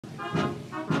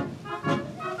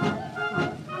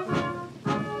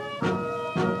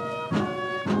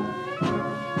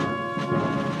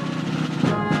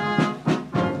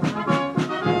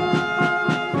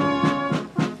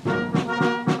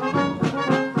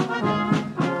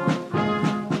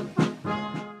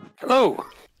Hello.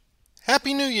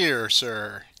 Happy New Year,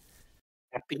 sir.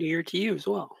 Happy New Year to you as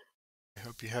well. I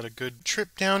hope you had a good trip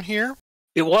down here.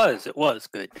 It was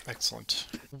good. Excellent.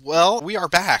 Well, we are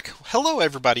back. Hello,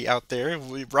 everybody out there.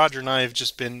 Roger and I have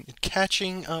just been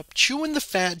catching up, chewing the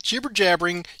fat,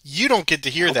 jibber-jabbering. You don't get to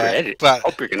hear that, but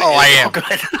hope you're gonna I edit. am. Oh,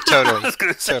 good. Totally, I was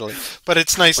gonna say. totally. But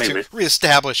it's nice Wait a to minute.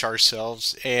 reestablish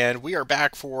ourselves, and we are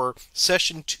back for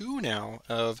session 2 now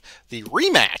of the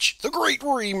rematch, the great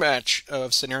rematch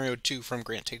of Scenario 2 from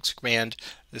Grant Takes Command.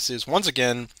 This is once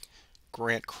again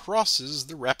Grant Crosses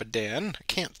the Rapidan.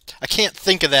 I can't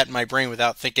think of that in my brain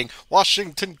without thinking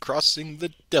Washington crossing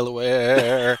the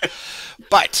Delaware.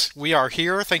 But we are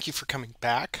here. Thank you for coming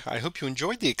back. I hope you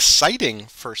enjoyed the exciting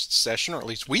first session, or at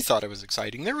least we thought it was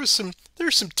exciting. There were some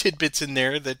tidbits in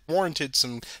there that warranted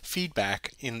some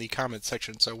feedback in the comment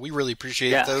section. So we really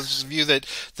appreciate those of you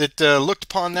that looked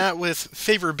upon that with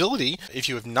favorability. If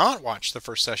you have not watched the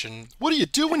first session, what are you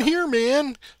doing here,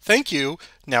 man? Thank you.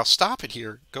 Now stop it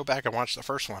here, go back and watch the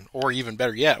first one, or even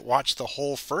better yet, watch the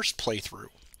whole first playthrough.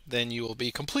 Then you will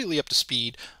be completely up to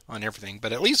speed on everything.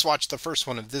 But at least watch the first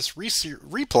one of this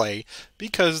replay,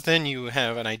 because then you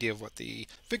have an idea of what the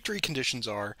victory conditions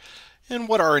are and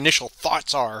what our initial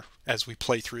thoughts are as we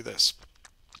play through this.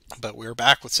 But we're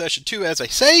back with session 2, as I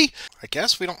say. I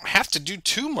guess we don't have to do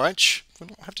too much. We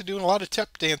don't have to do a lot of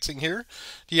tap dancing here.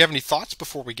 Do you have any thoughts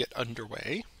before we get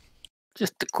underway?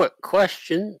 Just a quick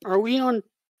question. Are we on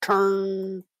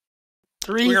turn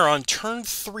 3? We are on turn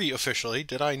 3 officially.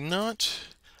 Did I not?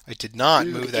 I did not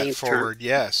move that forward. Turn.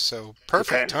 Yes, so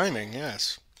perfect timing,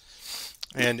 yes.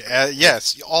 And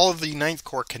yes, all of the 9th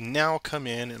Corps can now come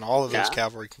in, and all of those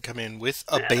cavalry can come in with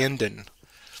abandon.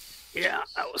 Yeah,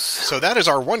 that was... So that is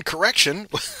our one correction.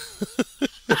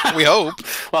 We hope.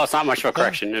 Well, it's not much of a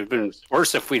correction. It would have been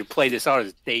worse if we'd played this out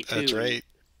as day 2. That's right.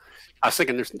 I was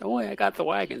thinking, there's no way I got the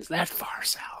wagons that far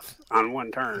south on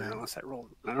one turn, unless I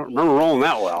rolled. I don't remember rolling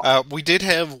that well. We did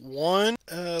have one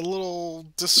little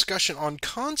discussion on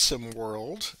Consim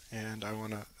World, and I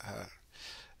want to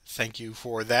thank you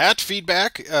for that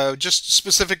feedback. Just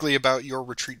specifically about your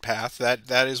retreat path.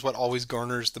 That is what always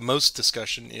garners the most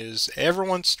discussion. Is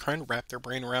everyone's trying to wrap their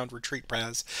brain around retreat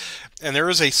paths, and there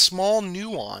is a small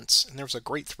nuance, and there was a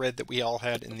great thread that we all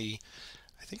had in the,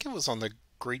 I think it was on the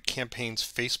Great Campaigns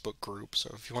Facebook group.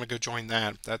 So if you want to go join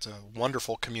that, that's a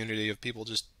wonderful community of people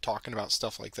just talking about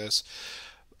stuff like this.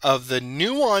 Of the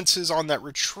nuances on that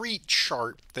retreat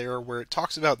chart there, where it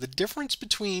talks about the difference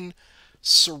between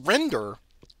surrender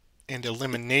and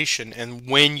elimination, and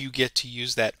when you get to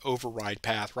use that override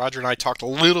path. Roger and I talked a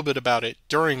little bit about it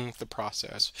during the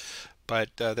process,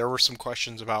 but there were some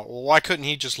questions about, well, why couldn't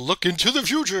he just look into the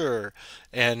future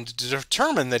and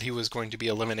determine that he was going to be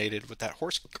eliminated with that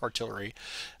horse artillery?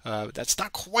 That's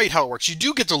not quite how it works. You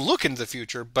do get to look into the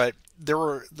future, but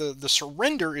the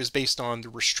surrender is based on the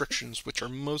restrictions, which are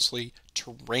mostly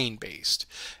terrain-based.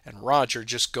 And Roger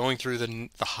just going through the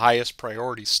highest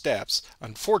priority steps,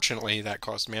 unfortunately, that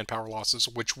caused manpower losses,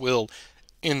 which will,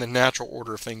 in the natural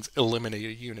order of things, eliminate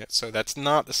a unit. So that's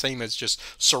not the same as just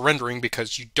surrendering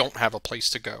because you don't have a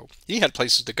place to go. He had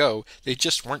places to go, they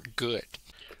just weren't good.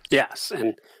 Yes,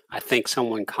 and I think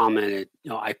someone commented,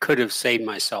 I could have saved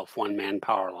myself 1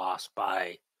 manpower loss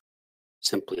by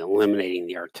simply eliminating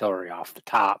the artillery off the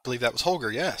top. I believe that was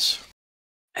Holger, yes.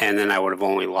 And then I would have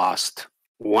only lost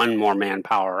 1 more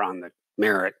manpower on the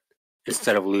merit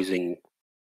instead of losing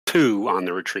 2 on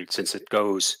the retreat, since it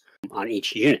goes on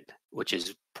each unit, which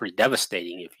is pretty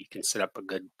devastating if you can set up a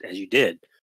good, as you did,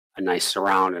 a nice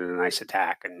surround and a nice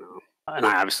attack. And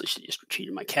I obviously should have just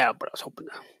retreated my cab, but I was hoping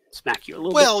to smack you a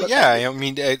little bit. Well, yeah, I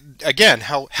mean, again,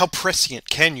 how prescient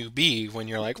can you be when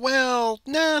you're like, well,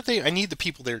 I need the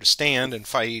people there to stand and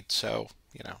fight, so,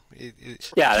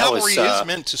 cavalry is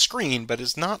meant to screen, but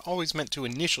it's not always meant to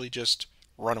initially just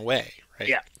run away, right?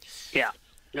 Yeah.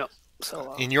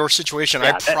 So, in your situation,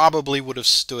 I probably would have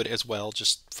stood as well,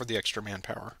 just for the extra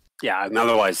manpower. Yeah, and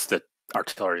otherwise the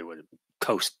artillery would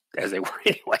coast as they were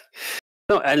anyway.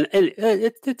 No, and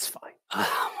it's fine.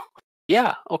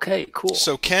 Yeah, okay, cool.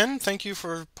 So Ken, thank you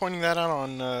for pointing that out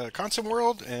on Concept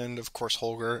World, and of course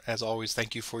Holger, as always,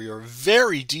 thank you for your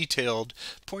very detailed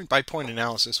point-by-point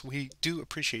analysis. We do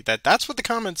appreciate that. That's what the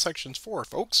comment section's for,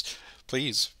 folks.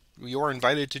 Please, you are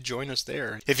invited to join us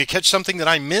there. If you catch something that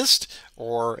I missed,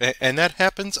 and that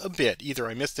happens a bit, either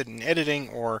I missed it in editing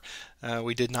or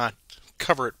we did not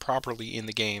cover it properly in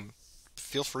the game,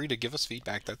 feel free to give us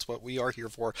feedback. That's what we are here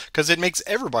for, because it makes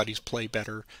everybody's play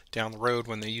better down the road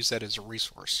when they use that as a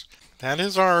resource. That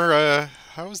is our,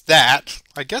 how's that?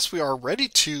 I guess we are ready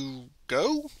to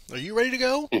go. Are you ready to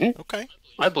go? Mm-hmm. Okay.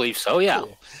 I believe so, yeah.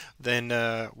 Cool.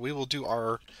 Then we will do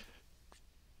our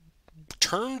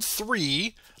turn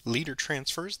 3, leader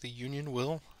transfers. The Union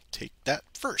will take that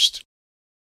first.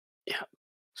 Yeah.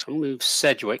 So I'm going to move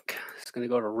Sedgwick. It's going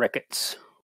to go to Ricketts.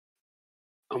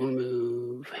 I'm going to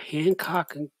move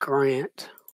Hancock and Grant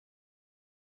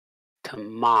to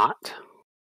Mott.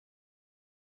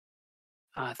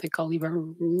 I think I'll leave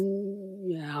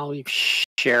I'll leave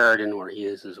Sheridan where he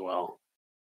is as well.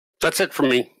 That's it for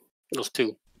me. Those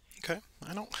two. Okay,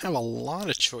 I don't have a lot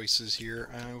of choices here.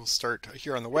 I will start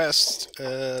here on the west.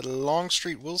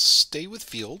 Longstreet will stay with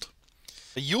Field.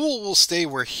 Ewell will stay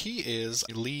where he is.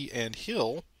 Lee and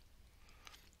Hill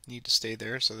need to stay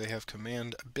there, so they have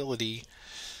command ability.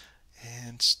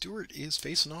 And Stewart is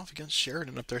facing off against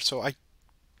Sheridan up there, so it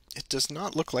does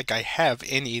not look like I have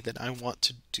any that I want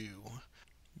to do.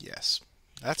 Yes,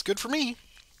 that's good for me.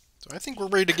 So I think we're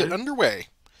ready to get underway.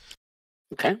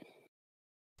 Okay.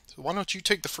 So why don't you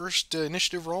take the first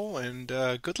initiative roll, and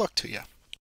good luck to you.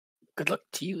 Good luck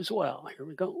to you as well. Here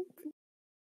we go.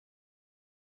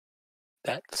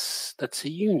 That's a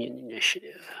Union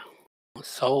initiative.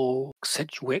 So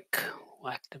Sedgwick will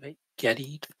activate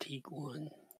Getty to fatigue 1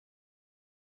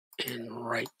 and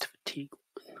Wright to fatigue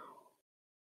 1.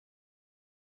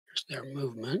 Here's their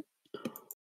movement.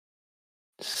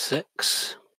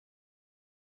 6.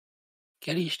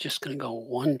 Getty's just going to go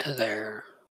 1 to there.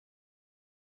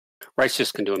 Wright's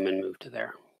just going to do a min move to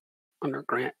there. Under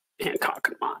Grant, Hancock,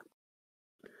 and Mott.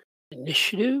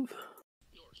 Initiative.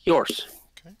 Yours.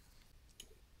 Okay.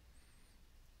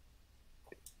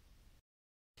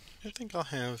 I think I'll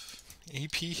have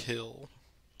AP Hill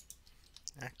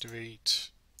activate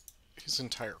his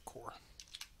entire corps.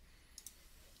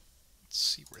 Let's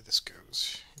see where this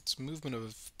goes. It's movement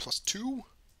of +2.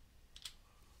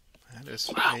 That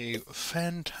is a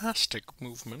fantastic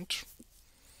movement.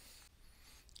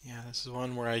 Yeah, this is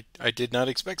one where I did not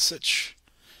expect such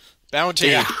bounty.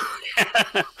 Yeah.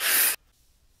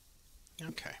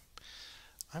 Okay.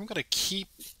 I'm going to keep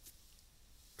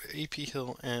AP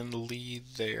Hill and Lee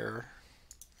there.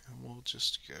 And we'll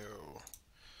just go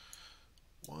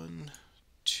 1,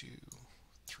 2,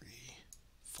 3,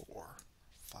 4,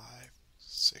 5,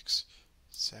 6,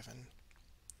 7,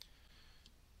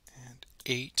 and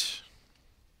 8.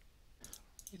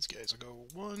 These guys will go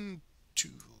 1, 2,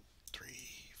 3,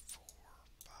 4,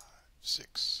 5,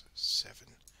 6, 7,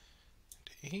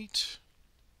 and 8.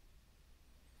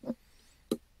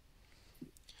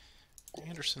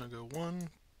 Anderson will go 1,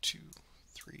 2,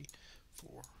 3,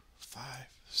 4, 5,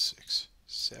 6,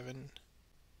 7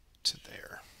 to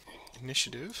there.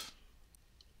 Initiative.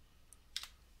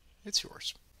 It's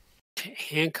yours.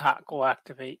 Hancock will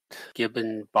activate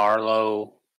Gibbon,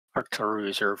 Barlow, Artillery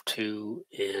Reserve 2,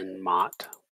 and Mott.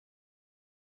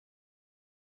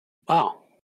 Wow.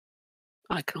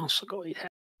 I can also go 8.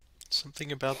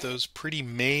 Something about those pretty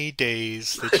May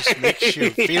days that just makes you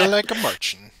feel like a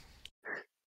marching.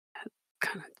 That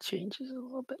kind of changes a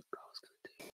little bit what I was going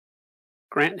to do.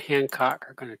 Grant and Hancock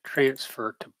are going to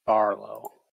transfer to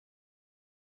Barlow.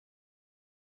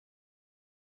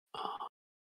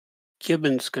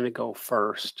 Gibbon's going to go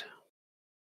first.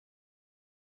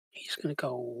 He's going to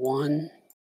go 1,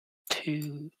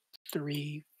 2,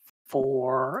 3,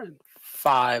 4, and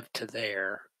 5 to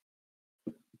there.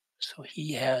 So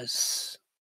he has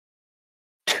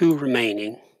 2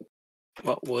 remaining.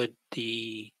 What would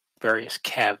the various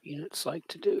cav units like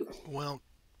to do? Well,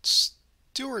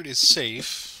 Stewart is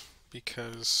safe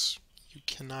because you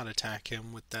cannot attack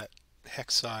him with that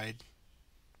hexide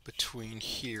between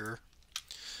here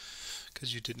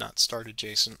because you did not start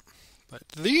adjacent. But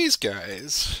these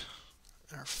guys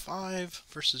are 5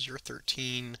 versus your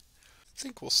 13. I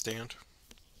think we'll stand.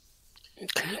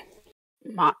 Okay.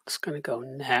 Mott's going to go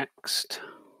next.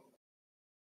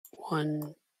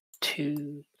 1,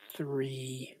 2,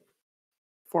 3,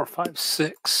 4, 5,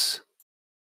 6.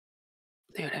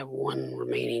 They would have 1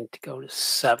 remaining to go to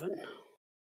 7.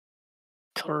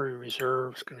 Artillery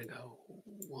Reserve's going to go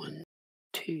 1,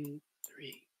 2,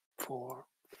 3, 4,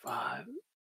 5,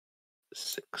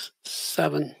 6,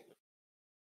 7.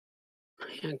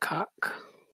 Hancock.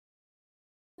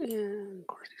 And of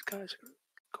course, these guys are going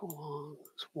to go along.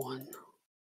 It's 1,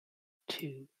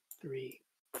 2, 3,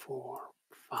 4,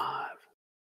 5,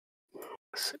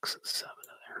 6, and 7 of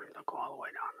there. They'll go all the way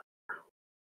down there.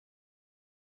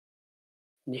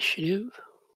 Initiative.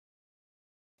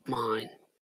 Mine.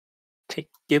 Take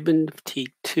Gibbon to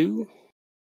fatigue 2.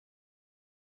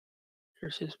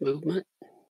 Here's his movement.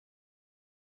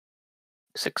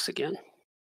 6 again.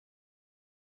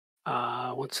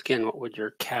 Once again, what would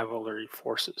your cavalry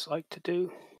forces like to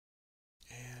do?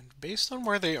 And based on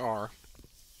where they are,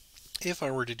 if I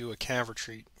were to do a cav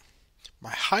retreat, my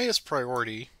highest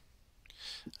priority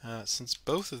Since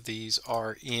both of these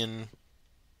are in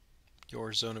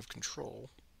your zone of control,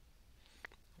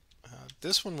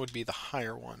 this one would be the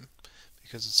higher one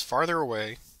because it's farther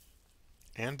away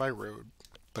and by road,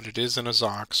 but it is in a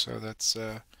ZOC, so that's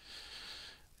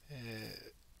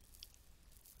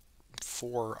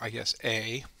 4, I guess,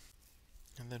 A.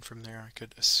 And then from there I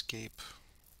could escape.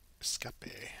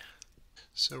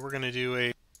 So we're going to do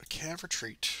a cav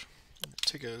retreat.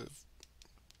 Take a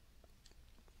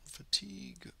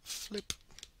fatigue flip.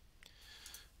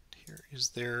 Here is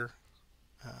their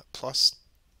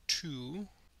 +2.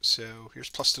 So here's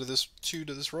 +2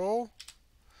 to this roll.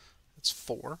 That's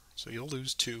 4. So you'll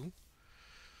lose 2.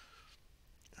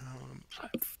 I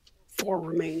have 4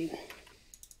 remaining.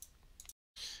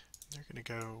 They're going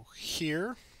to go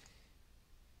here.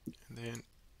 And then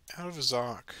out of a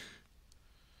ZOC.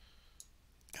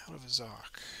 Out of a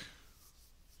ZOC.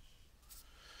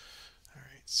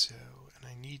 Alright, so, and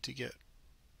I need to get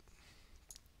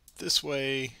this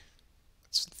way.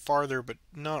 It's farther, but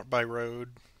not by road.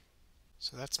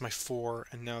 So that's my 4,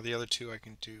 and now the other 2 I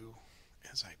can do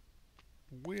as I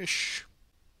wish.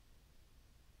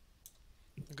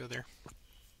 I'll go there.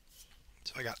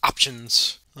 So I got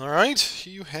options. Alright,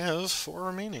 you have 4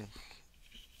 remaining.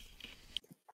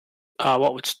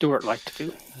 What would Stuart like to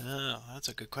do? Oh, that's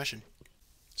a good question.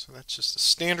 So that's just a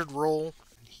standard roll.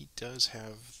 And he does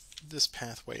have this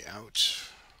pathway out.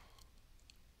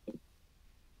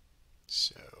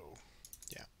 So,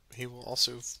 yeah. He will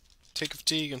also take a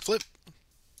fatigue and flip.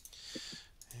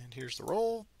 And here's the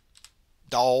roll.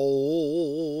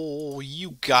 Oh,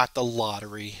 you got the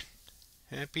lottery.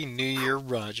 Happy New Year,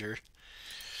 Roger.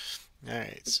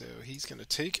 Alright, so he's going to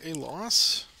take a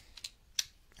loss.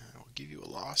 I'll give you a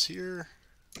loss here.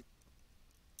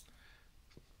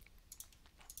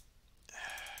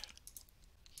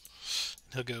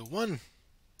 He'll go 1,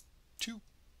 2,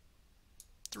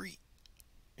 3,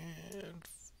 and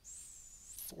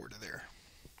 4 to there.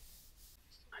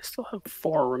 I still have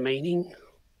 4 remaining.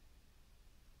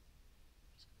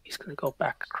 He's going to go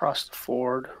back across the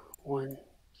ford. 1,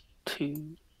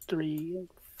 2, 3,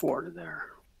 4 to there.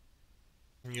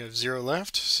 And you have 0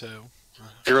 left, so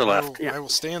 0 left. Yeah. I will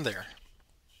stand there.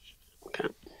 Okay.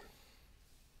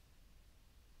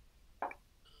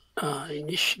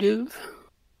 Initiative.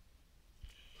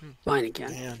 Mine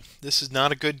again. Man, this is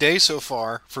not a good day so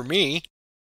far for me.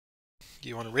 Do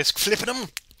you want to risk flipping them?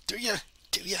 Do ya?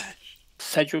 Do ya?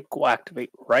 Cedric will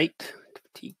activate right to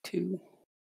fatigue 2.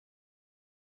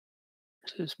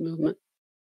 There's his movement.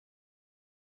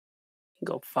 He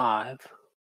can go 5.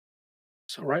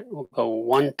 So right, we'll go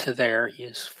 1 to there. He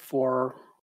has 4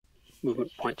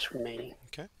 movement points remaining.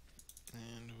 Okay.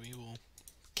 And we will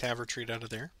cav retreat out of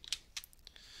there.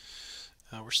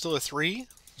 We're still at 3,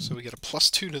 so we get a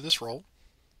 +2 to this roll.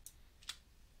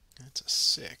 That's a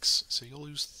 6, so you'll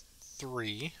lose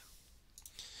 3.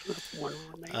 1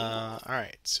 remaining.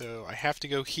 Alright, so I have to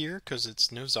go here because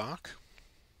it's no ZOC.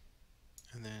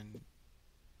 And then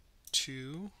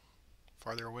 2,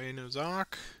 farther away, no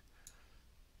ZOC.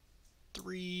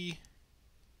 3,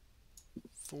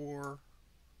 4,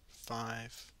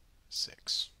 5,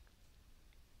 6.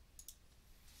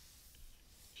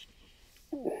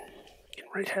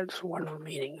 Right has 1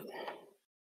 remaining.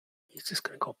 He's just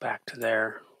going to go back to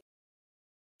there.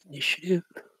 Initiative.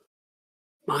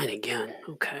 Mine again.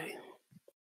 Okay.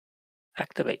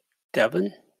 Activate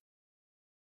Devon.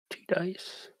 2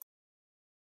 dice.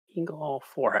 You can go all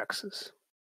 4 hexes.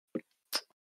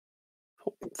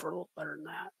 Hoping for a little better than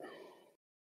that.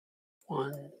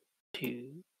 1,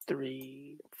 2,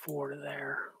 3, 4 to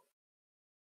there.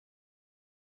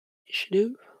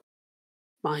 Initiative.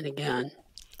 Mine again.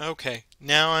 Okay,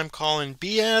 now I'm calling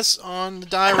BS on the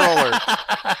die roller.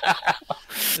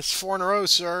 It's 4 in a row,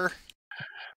 sir.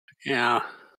 Yeah.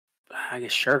 I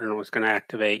guess Sheridan was going to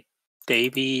activate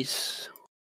Davies,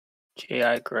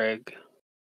 J.I. Gregg,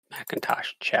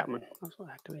 McIntosh, Chapman. I was going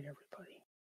to activate everybody.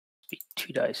 Be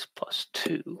 2 dice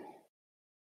 +2.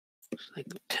 So I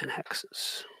go 10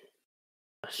 hexes.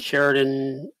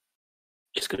 Sheridan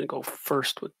is going to go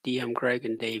first with DM Gregg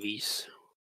and Davies.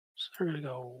 So they're going to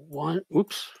go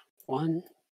 1,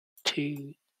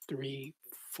 2, 3,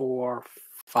 4,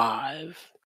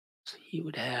 5. So he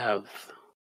would have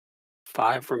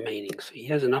 5 remaining. So he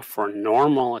has enough for a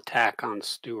normal attack on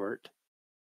Stuart.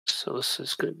 So this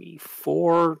is going to be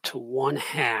 4 to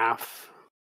 1/2.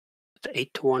 It's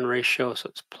 8 to 1 ratio, so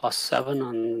it's +7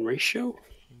 on ratio.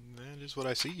 That is what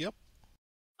I see, yep.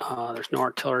 There's no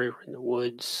artillery in the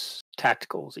woods.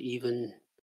 Tactical's even.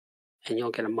 And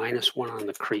you'll get a -1 on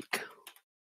the creek.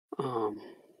 So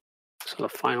the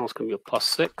final is going to be a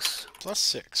 +6.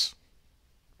 +6.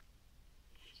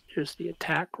 Here's the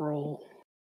attack roll.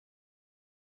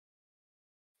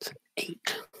 It's an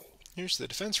 8. Here's the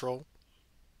defense roll.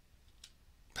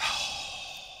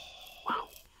 Wow.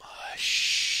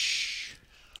 Mush.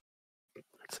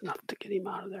 That's enough to get him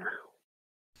out of there.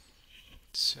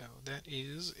 So that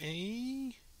is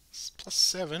a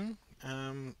 +7.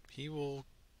 He will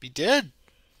be dead.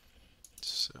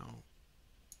 So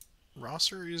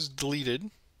Rosser is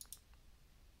deleted.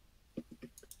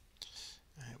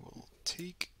 I will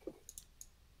take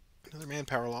another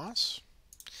manpower loss.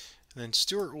 And then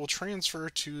Stewart will transfer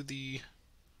to the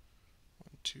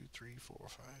 1, 2, 3, 4,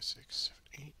 5, 6,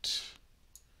 7, 8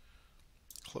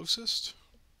 closest.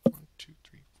 1, 2,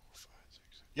 3, 4, 5,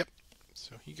 6. Yep.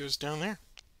 So he goes down there.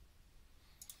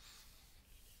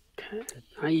 Okay.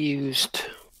 I used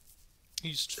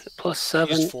 +7.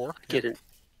 Used 4. Get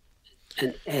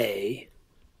an A.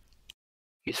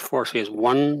 Use 4, so he has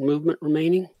 1 movement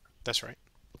remaining. That's right.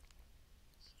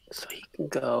 So he can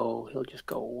go. He'll just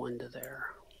go 1 to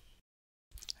there.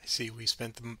 I see we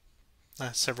spent the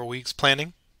last several weeks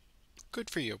planning. Good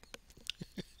for you.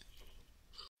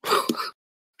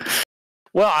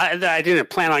 Well, I didn't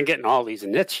plan on getting all these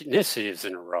initiatives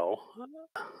in a row.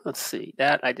 Let's see.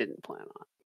 That I didn't plan on.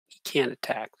 He can't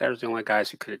attack. That was the only guys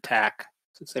who could attack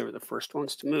since they were the first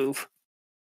ones to move.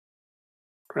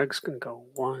 Greg's going to go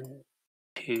 1,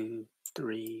 2,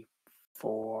 3,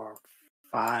 4,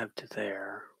 5 to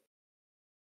there.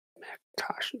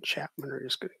 McIntosh and Chapman are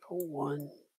just going to go 1,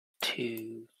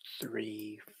 2,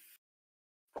 3,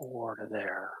 4 to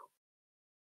there.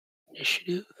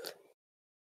 Initiative.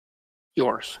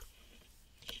 Yours.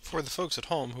 For the folks at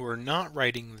home who are not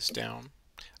writing this down,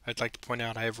 I'd like to point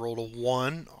out I have rolled a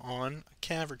 1 on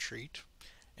cav retreat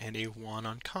and a 1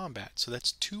 on combat. So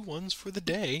that's 2 1s for the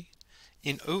day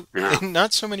in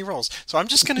not so many rolls. So I'm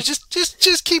just gonna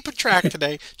just keep a track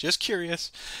today. Just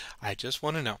curious. I just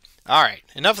want to know. All right,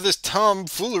 enough of this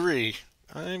tomfoolery.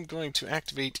 I'm going to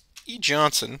activate E.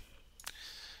 Johnson.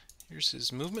 Here's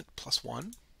his movement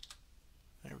 +1.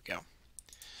 There we go.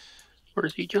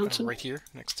 Where's E. Johnson? Right here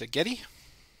next to Getty.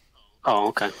 Oh,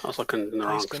 okay. I was looking in the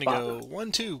wrong spot. He's going to go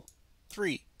 1, 2,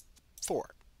 3, 4.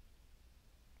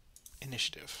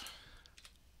 Initiative.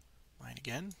 Mine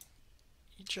again.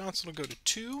 E. Johnson will go to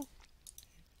 2.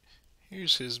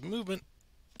 Here's his movement.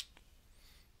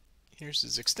 Here's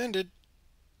his extended.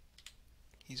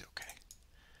 He's okay.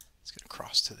 He's going to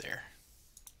cross to there.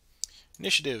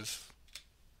 Initiative.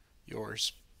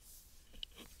 Yours.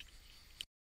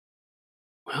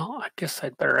 Well, I guess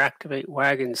I'd better activate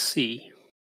Wagon C.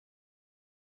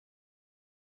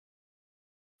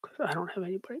 Because I don't have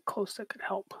anybody close that could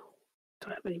help.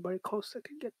 Don't have anybody close that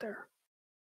could get there.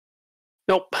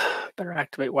 Nope. Better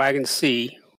activate Wagon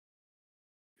C.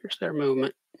 Here's their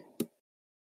movement.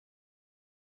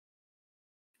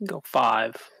 Go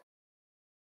 5.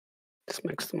 This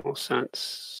makes the most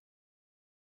sense.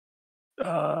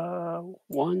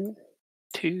 1,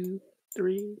 2,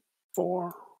 3,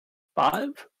 4,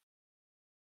 5.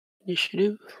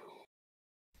 Initiative.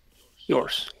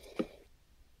 Yours.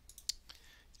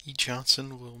 E.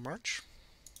 Johnson will march.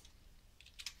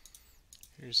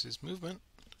 Here's his movement.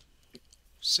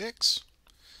 6.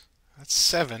 That's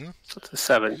 7. So it's a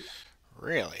 7.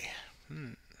 Really?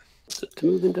 So to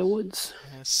move into the woods.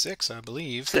 6, I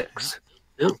believe. 6.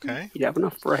 Yep. Okay. You'd have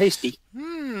enough for a hasty.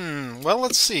 Well,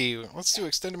 let's see. Let's do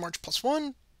extended march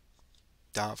 +1.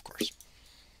 Of course.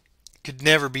 Could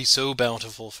never be so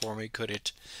bountiful for me, could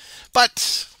it?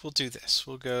 But we'll do this.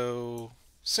 We'll go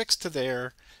 6 to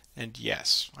there. And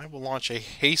yes, I will launch a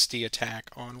hasty attack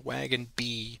on Wagon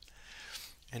B.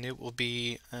 And it will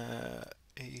be a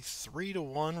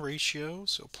 3-to-1 ratio,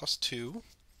 so +2.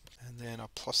 And then a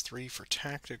 +3 for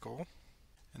tactical.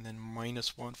 And then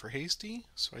 -1 for hasty.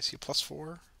 So I see a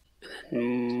 +4.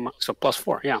 So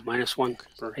 +4, yeah, -1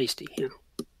 for hasty, yeah.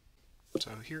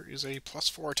 So here is a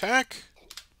 +4 attack.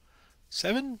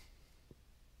 7.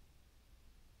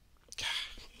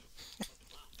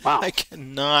 Wow. I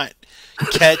cannot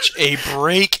catch a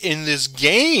break in this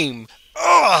game.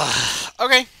 Ugh.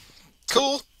 Okay.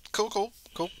 Cool.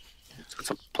 It's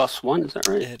a +1, is that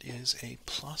right? It is a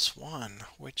 +1,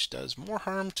 which does more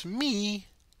harm to me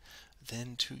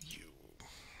than to you.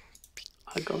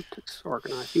 I go to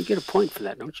disorganize. You get a point for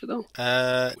that, don't you, though?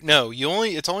 No,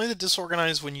 it's only the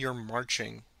disorganized when you're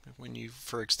marching,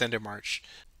 for extended march.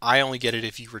 I only get it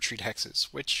if you retreat hexes,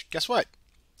 which, guess what?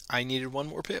 I needed 1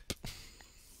 more pip.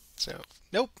 So,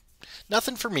 nope.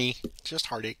 Nothing for me. Just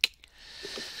heartache.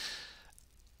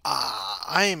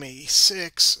 I am a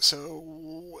 6,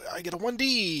 so I get a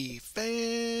 1D.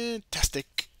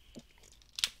 Fantastic.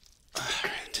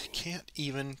 Alright, can't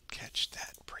even catch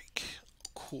that break.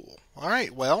 Cool. All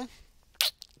right, well,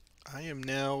 I am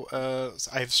now,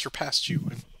 I have surpassed you,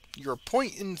 and you're a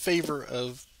point in favor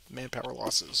of manpower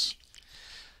losses.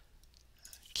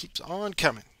 Keeps on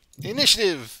coming.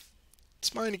 Initiative!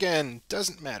 It's mine again.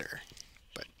 Doesn't matter,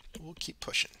 but we'll keep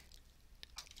pushing.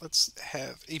 Let's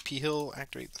have AP Hill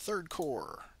activate the third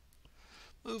core.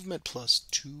 Movement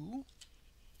 +2.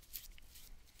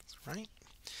 That's right.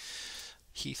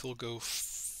 Heath will go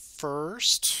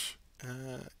first.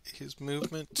 His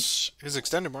movement, his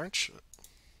extended march,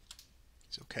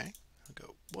 he's okay. I'll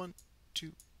go 1,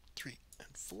 2, 3,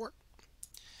 and 4.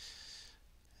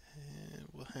 And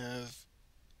we'll have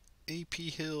AP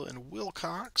Hill and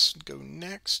Wilcox go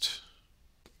next.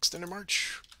 Extended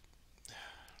march.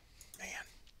 Man.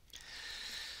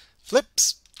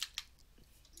 Flips.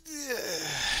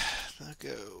 Yeah. I'll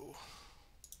go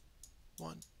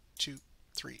 1, 2,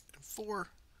 3, and 4.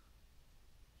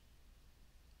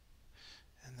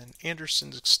 And then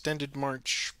Anderson's extended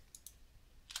march.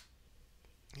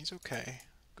 He's okay.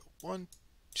 Go 1,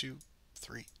 2,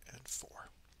 3, and 4.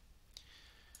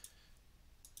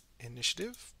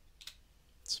 Initiative.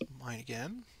 It's mine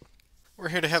again. We're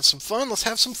here to have some fun. Let's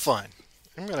have some fun.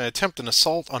 I'm going to attempt an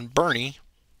assault on Bernie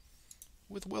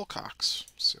with Wilcox.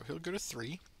 So he'll go to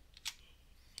 3.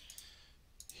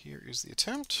 Here is the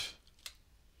attempt.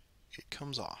 It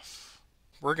comes off.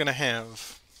 We're going to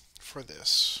have, for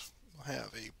this, we'll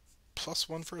have a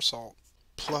 +1 for assault,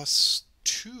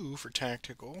 +2 for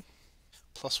tactical,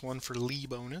 +1 for Lee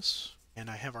bonus, and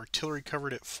I have artillery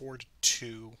covered at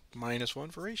 4-2,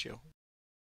 -1 for ratio.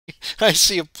 I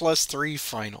see a +3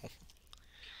 final.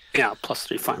 Yeah,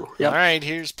 +3 final. Yep. All right,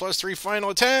 here's +3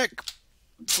 final attack.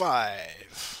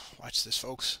 5. Watch this,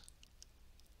 folks.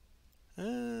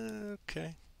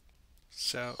 Okay.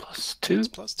 So +2. it's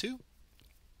 +2.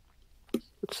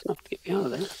 That's enough to get me out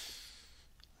of there.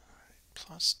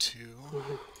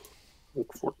 +2.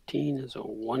 14 is a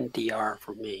 1 DR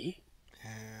for me.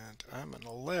 And I'm an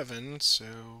 11,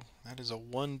 so that is a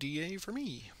 1 DA for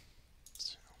me.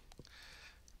 So,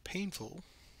 painful.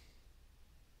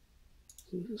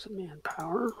 Use a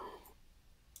manpower.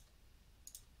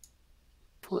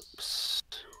 Flips.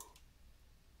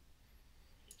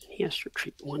 He has to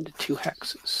retreat 1 to 2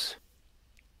 hexes.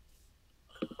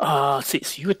 Let's see.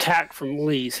 So you attack from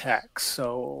Lee's hex.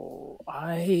 So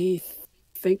I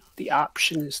think the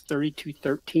option is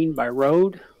 3213 by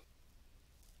road.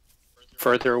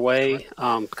 Further away,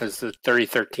 because the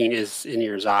 3013 is in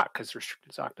your ZOC, because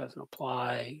restricted ZOC doesn't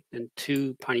apply. Then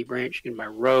 2 Piney Branch again by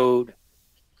road.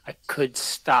 I could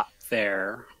stop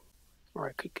there, or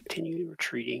I could continue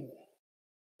retreating.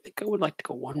 I think I would like to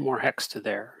go 1 more hex to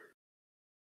there.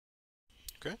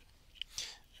 Okay.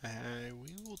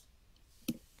 We will.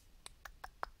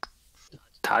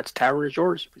 Todd's Tower is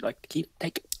yours. If you'd like to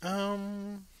take it.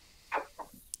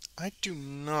 I do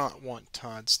not want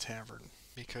Todd's Tavern,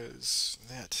 because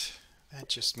that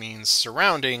just means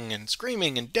surrounding and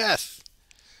screaming and death.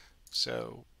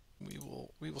 So we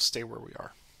will stay where we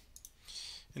are.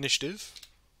 Initiative,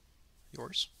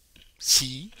 yours.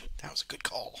 C. That was a good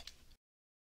call.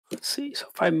 Let's see. So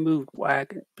if I moved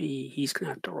Wagon B, he's going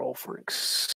to have to roll for an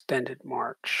extended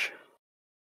march.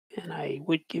 And I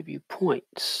would give you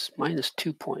points,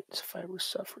 -2 points if I was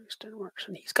suffering extended march.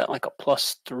 And he's got like a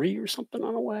 +3 or something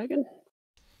on a wagon.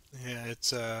 Yeah,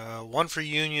 it's 1 for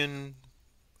Union,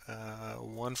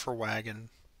 1 for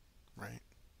Wagon, right?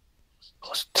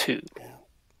 +2. Yeah.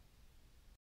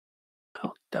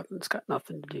 Well, Devon's got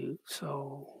nothing to do,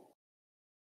 so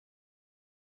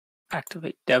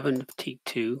activate Devon to fatigue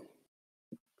 2.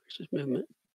 Here's his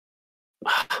movement.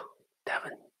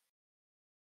 Devon.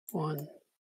 1,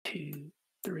 2,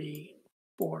 3,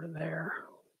 4 to there.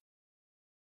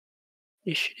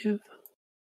 Initiative.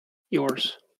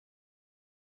 Yours.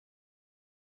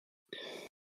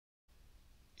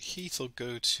 Heath will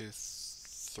go to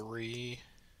 3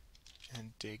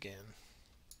 and dig in.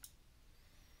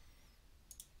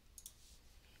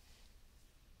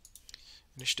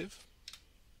 Initiative.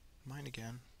 Mine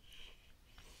again.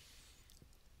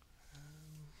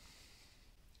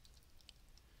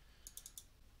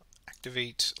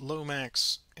 Activate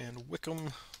Lomax and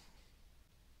Wickham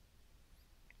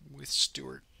with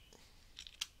Stewart.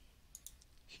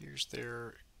 Here's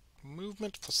their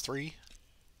movement +3.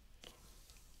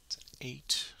 It's an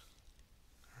 8.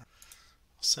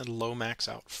 I'll send Lomax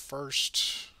out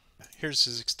first. Here's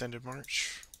his extended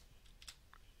march.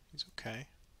 He's okay.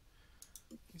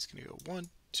 He's going to go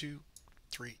 1, 2,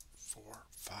 3, 4,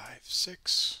 5,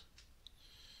 6.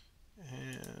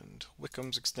 And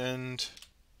Wickham's extend.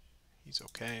 He's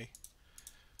okay.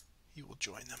 He will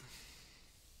join them.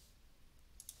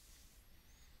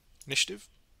 Initiative.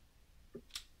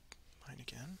 Mine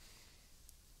again.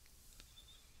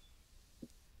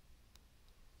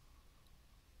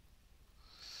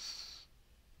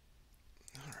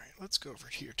 All right, let's go over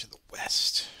here to the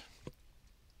west.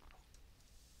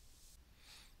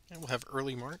 And we'll have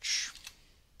early March.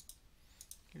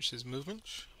 Here's his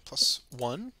movement.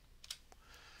 +1,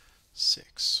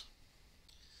 6.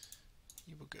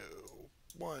 He will go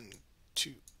 1,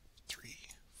 2, 3,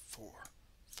 4,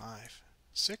 5,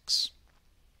 6.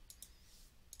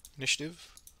 Initiative,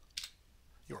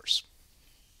 yours.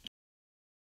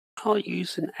 I'll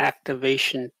use an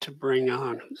activation to bring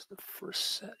on, who's the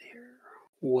first set here?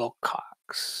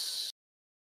 Wilcox.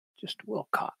 Just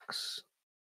Wilcox.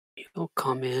 He'll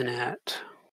come in at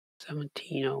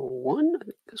 1701, I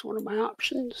think is one of my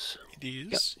options. It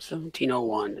is. Yep,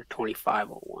 1701 to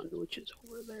 2501, which is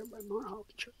over there by Mount Holly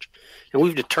Church. And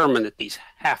we've determined that these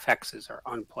half hexes are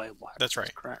unplayable. That's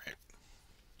right. Correct. Right.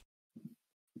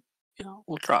 Yeah,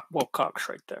 we'll drop Wilcox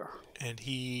right there. And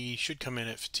he should come in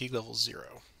at fatigue level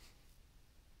 0.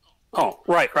 Oh,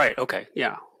 right. Okay,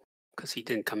 yeah. Because he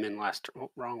didn't come in last turn.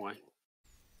 Oh, wrong way.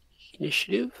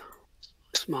 Initiative.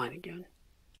 It's mine again.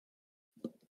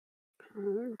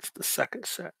 It's the second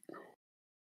set.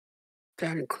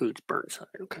 That includes Burnside.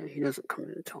 Okay, he doesn't come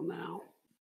in until now.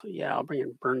 So yeah, I'll bring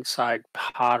in Burnside,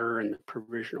 Potter, and the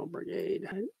Provisional Brigade.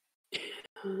 And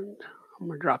I'm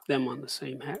going to drop them on the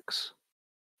same hex.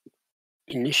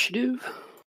 Initiative.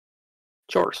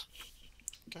 It's yours.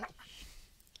 Okay.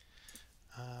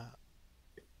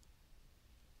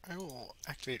 I will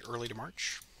activate early to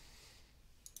March.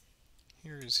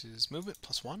 Here is his movement,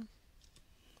 +1.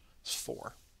 It's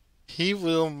 4. He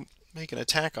will make an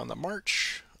attack on the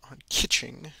march on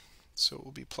Kitching, so it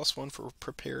will be +1 for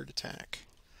prepared attack.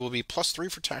 It will be +3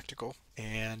 for tactical,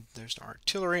 and there's no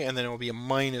artillery, and then it will be a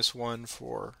 -1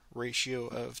 for ratio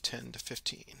of 10 to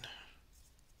 15.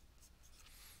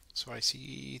 So I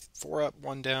see 4 up,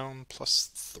 1 down,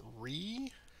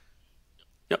 +3.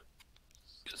 Yep.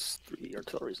 Just 3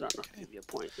 artillery's not enough to give you a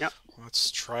point. Yep.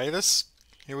 Let's try this.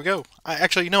 Here we go.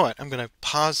 Actually, you know what? I'm going to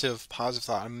positive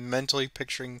thought. I'm mentally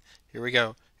picturing. Here we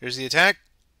go. Here's the attack.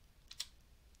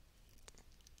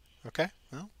 Okay.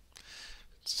 Well,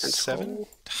 7.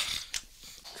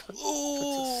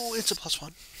 Oh, it's a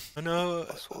 +1. Oh, no.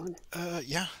 +1.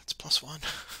 Yeah, it's +1.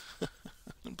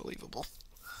 Unbelievable.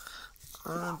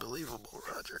 Unbelievable,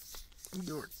 Roger.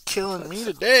 You are killing me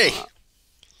today.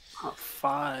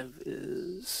 5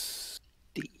 is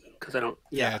D. Because I don't.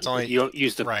 Yeah, it's only. You don't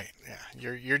use the. Right.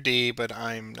 Yeah. You're D, but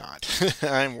I'm not.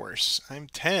 I'm worse. I'm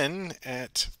 10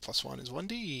 at +1 is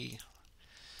 1D.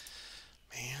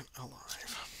 Man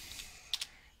alive.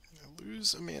 I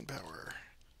lose a manpower.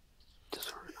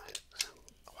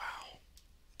 Wow.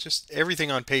 Just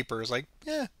everything on paper is like,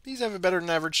 yeah, these have a better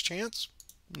than average chance.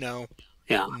 No.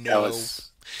 Yeah. No.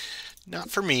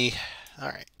 Not for me. All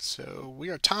right. So we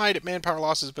are tied at manpower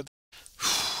losses, but.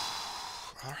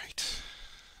 All right.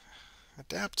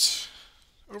 Adapt.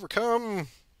 Overcome.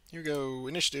 Here we go.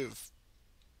 Initiative.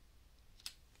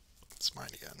 It's mine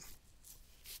again.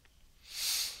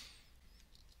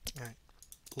 Alright.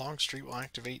 Longstreet will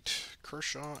activate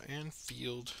Kershaw and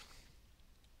Field.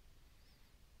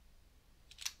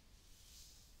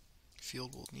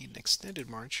 Field will need an extended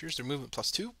march. Here's their movement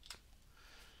 +2.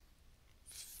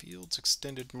 Field's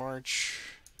extended march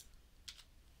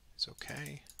is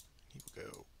okay. He will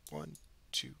go 1,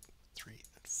 2, 3,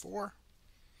 and 4.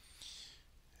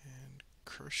 And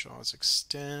Kershaw's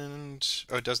extend.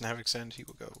 Oh, it doesn't have extend. He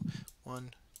will go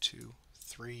 1, 2,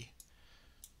 3,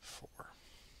 4.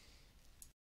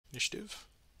 Initiative.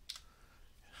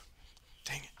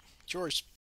 Dang it. It's yours.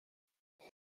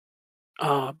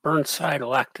 Burnside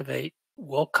will activate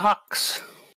Wilcox.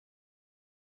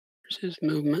 Here's his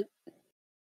movement.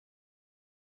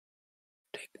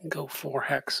 Take and go 4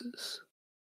 hexes.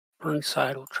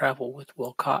 Burnside will travel with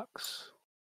Wilcox.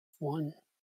 1,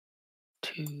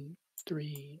 2,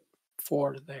 3,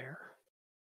 4 there.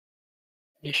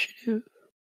 Initiative.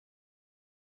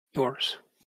 Yours.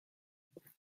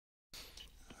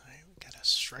 Alright, we gotta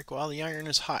strike while the iron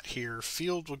is hot here.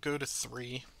 Field will go to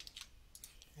 3.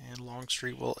 And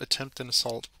Longstreet will attempt an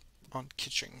assault on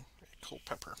Kitching at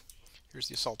Culpeper. Here's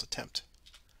the assault attempt.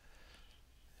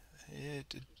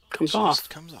 It comes off.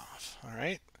 Comes off.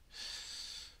 Alright.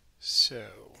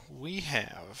 So we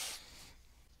have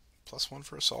 +1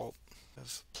 for assault, we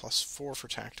have +4 for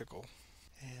tactical,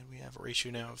 and we have a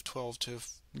ratio now of 12 to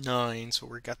 9, so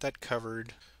we got that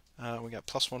covered. We got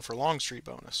 +1 for Longstreet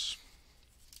bonus.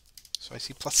 So I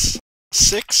see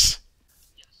 +6.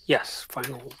 Yes,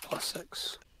 final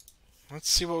 +6. Let's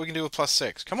see what we can do with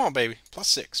 +6. Come on, baby.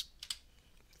 +6.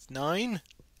 9.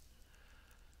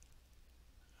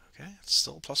 it's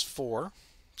still +4.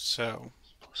 So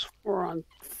 +4 on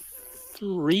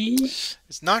 3.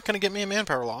 it's not going to get me a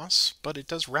manpower loss, but it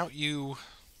does route you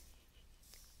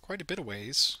quite a bit of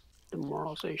ways.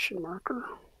 Demoralization marker.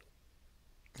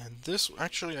 And this,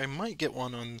 actually, I might get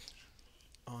one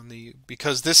on the,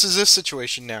 because this is a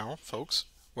situation now, folks,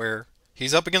 where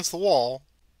he's up against the wall,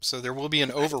 so there will be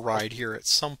an override here at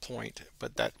some point,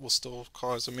 but that will still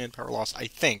cause a manpower loss, I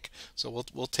think. So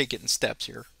we'll take it in steps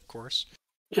here, of course.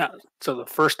 Yeah. So the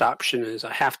first option is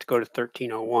I have to go to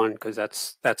 1301 because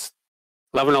that's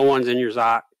 1101's in your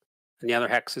Zot, and the other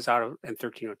hex is out of and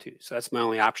 1302. So that's my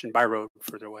only option by road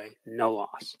further away, no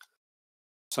loss.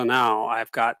 So now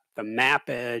I've got the map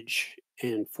edge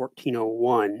in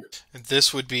 1401. And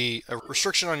this would be a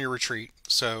restriction on your retreat,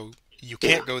 so you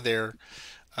can't go there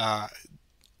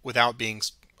without being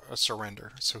a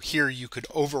surrender. So here you could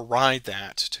override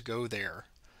that to go there,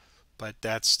 but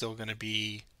that's still going to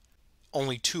be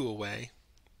only 2 away.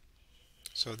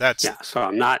 So that's... Yeah, so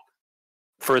I'm not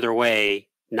further away,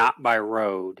 not by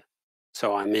road.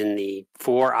 So I'm in the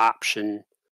 4 option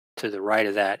to the right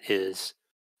of that is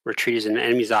retreat is an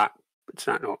enemy Zot. It's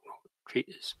not, no, retreat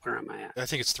is, where am I at? I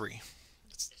think it's 3.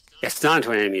 It's not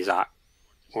into an enemy Zot,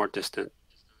 more distant.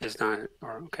 It's not,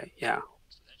 or okay, yeah.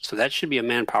 So that should be a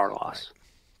manpower loss.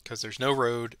 Because there's no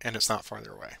road and it's not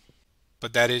farther away.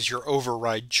 But that is your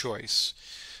override choice.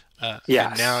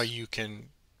 Yes. And now you can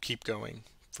keep going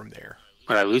from there.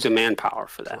 But I lose a manpower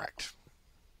for that. Correct.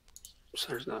 So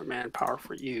there's another manpower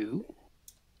for you.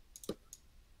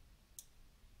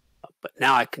 But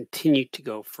now I continue to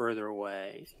go further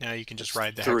away. Now you can just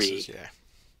ride the 3, hexes, yeah.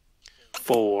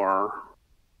 4,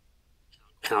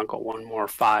 and I'll go 1 more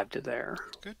 5 to there.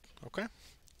 Good, okay.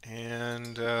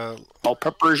 And all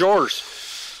pepper is yours.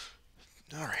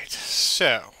 All right,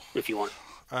 so if you want.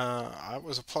 I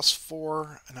was a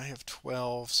 +4 and I have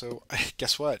 12, so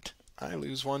guess what? I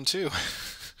lose 1 too.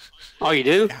 Oh, you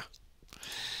do? Yeah.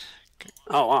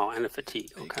 Oh wow, and a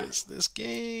fatigue. Okay. Because this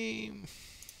game.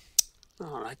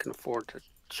 Oh, I can afford to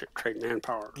trade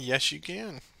manpower. Yes, you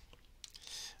can.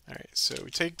 All right, so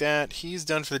we take that. He's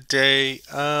done for the day.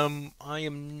 I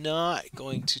am not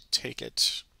going to take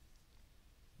it.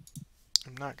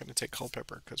 I'm not going to take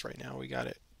Culpepper because right now we got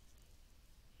it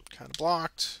kind of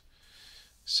blocked.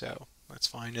 So that's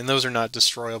fine. And those are not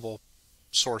destroyable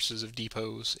sources of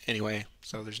depots anyway,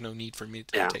 so there's no need for me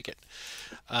to take it.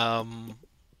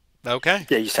 Okay.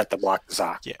 Yeah, you just have to block the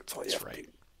Zot. Yeah, that's right.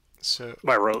 So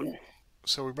by road.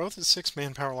 So we're both at 6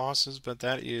 manpower losses, but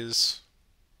that is,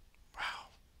 wow,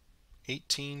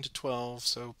 18 to 12,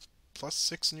 so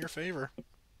 +6 in your favor.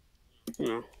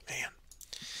 Yeah. Man.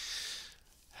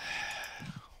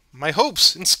 My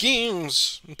hopes and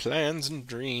schemes and plans and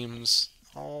dreams,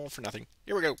 all for nothing.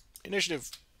 Here we go. Initiative.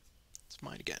 It's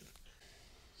mine again.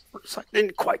 It's like,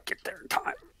 didn't quite get there in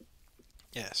time.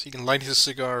 Yes, he can light his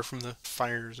cigar from the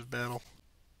fires of battle.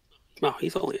 Well,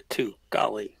 he's only at 2.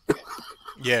 Golly.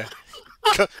 Yeah.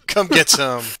 Come get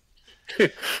some.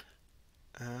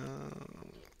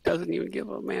 Doesn't even give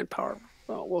a manpower.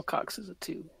 Well, Wilcox is a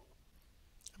 2.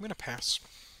 I'm going to pass.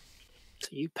 So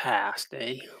you passed,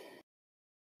 eh?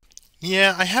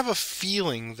 Yeah, I have a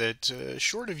feeling that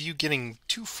short of you getting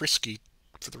too frisky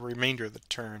for the remainder of the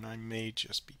turn, I may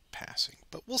just be passing.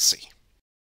 But we'll see.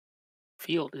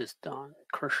 Field is done.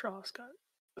 Kershaw's got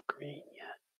a green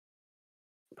yet.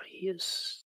 But he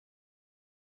is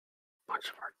a bunch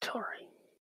of artillery.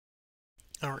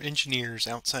 Our engineers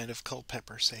outside of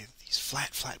Culpeper say that these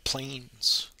flat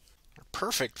plains are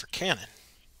perfect for cannon.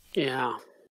 Yeah.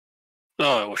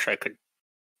 Oh, I wish I could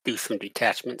do some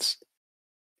detachments.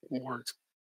 More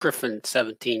Griffin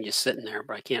 17 just sitting there,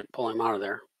 but I can't pull him out of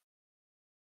there.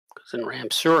 Because then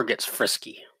Ramsur gets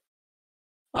frisky.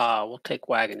 We'll take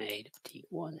Wagon A to fatigue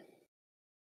 1.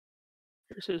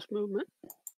 Here's his movement.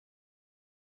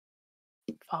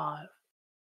 5.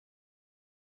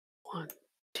 1,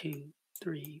 2,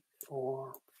 3,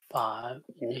 4, 5.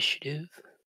 Initiative.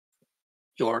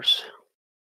 Yours.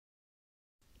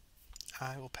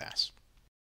 I will pass.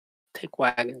 Take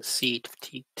Wagon C to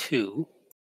fatigue 2.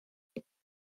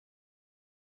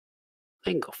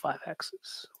 I can go 5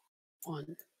 hexes.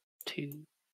 1, 2,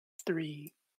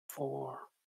 3, 4,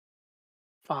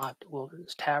 5 to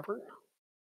Wilderness Tavern.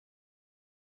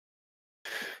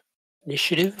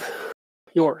 Initiative.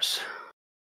 Yours.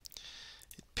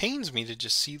 It pains me to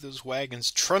just see those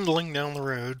wagons trundling down the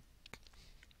road,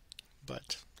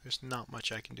 but there's not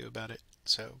much I can do about it,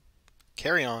 so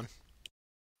carry on.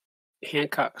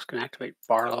 Hancock's can activate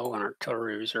Barlow and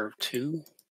Artillery Reserve 2.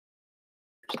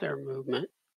 There's their movement.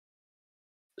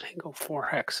 They can go 4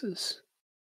 hexes.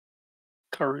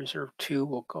 Artillery Reserve 2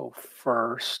 will go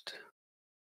first.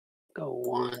 Go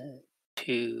 1,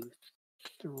 2,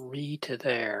 3 to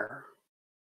there.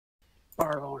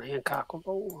 Barlow and Hancock will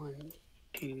go 1,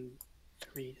 2,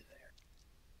 3 to there.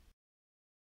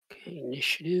 Okay,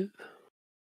 initiative.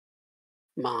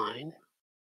 Mine.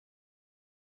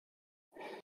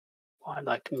 Well, I'd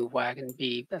like to move Wagon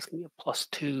B. That's going to be a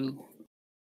 +2.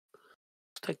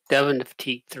 Let's take Devon to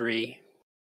fatigue 3.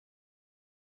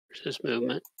 Here's his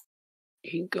movement.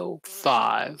 He can go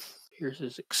 5. Here's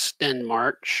his extend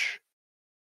march.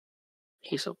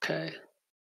 He's okay.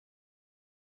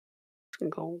 He's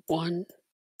going to go 1,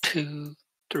 2,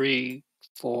 3,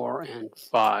 4, and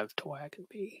 5 to Wagon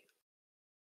B.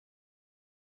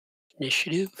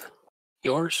 Initiative.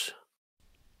 Yours.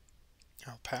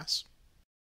 I'll pass.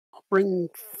 I'll bring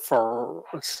for,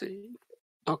 let's see.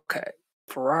 Okay.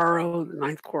 Ferraro, the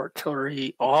 9th Corps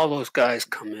Artillery, all those guys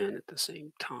come in at the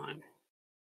same time.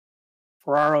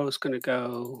 Ferraro is going to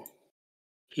go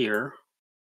here.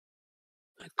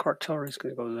 9th Corps Artillery is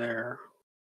going to go there.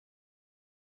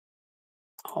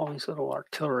 All these little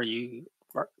artillery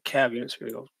cav units are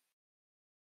going to go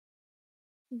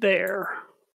there.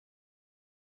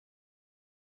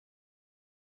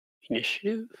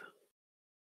 Initiative.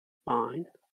 Mine.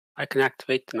 I can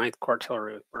activate the 9th Corps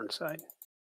Artillery with Burnside.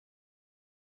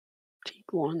 Fatigue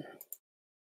 1.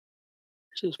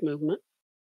 Here's his movement.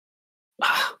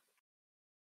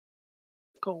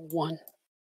 Go 1,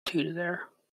 2 to there.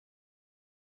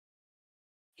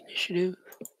 Initiative.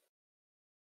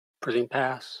 Presume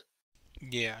pass.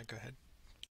 Yeah, go ahead.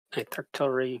 9th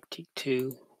Artillery, fatigue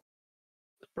 2.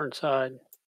 Burnside.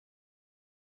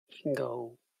 He can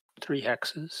go 3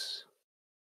 hexes.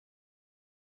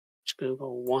 Just going to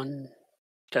go 1.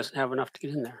 Doesn't have enough to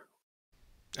get in there.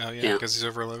 Oh, yeah, because he's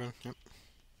over 11. Yep.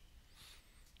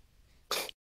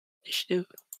 Initiative.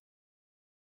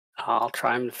 I'll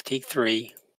try him to fatigue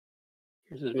 3.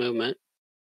 Here's his movement.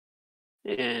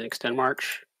 And extend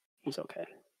march. He's okay.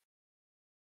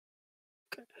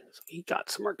 Okay, so he got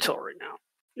some artillery now.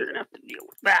 You're going to have to deal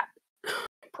with that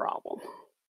problem.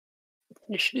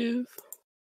 Initiative.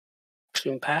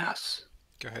 Presume pass.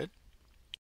 Go ahead.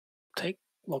 Take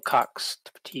Wilcox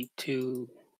to fatigue 2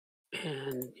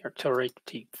 and the artillery to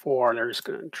fatigue 4. They're just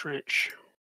going to entrench.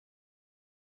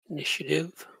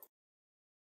 Initiative.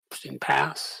 Presume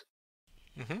pass.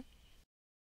 Mm-hmm.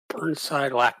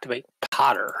 Burnside will activate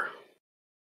Potter.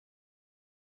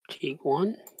 Fatigue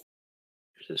 1.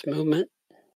 Here's his movement.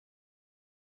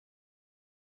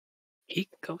 He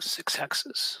can go 6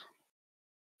 hexes.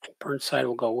 And Burnside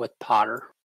will go with Potter.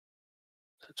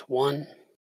 So it's 1,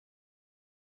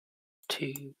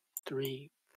 2,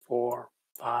 3, 4,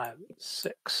 5,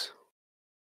 6.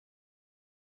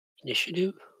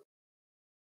 Initiative.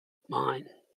 Mine.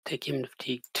 Take him to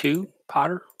fatigue 2,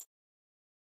 Potter.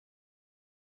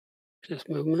 Here's his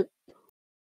movement.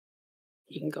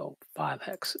 He can go 5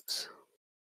 hexes.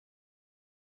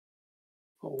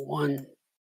 1,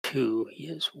 2. He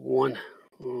is 1.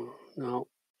 No,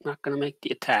 not going to make the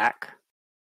attack.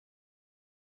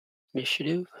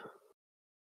 Initiative.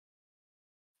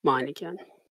 Mine again.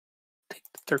 Take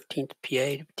the 13th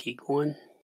PA to fatigue 1.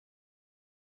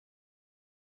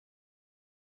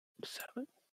 7.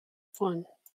 1,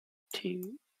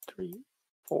 2, 3,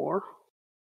 4.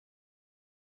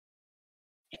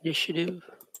 Initiative.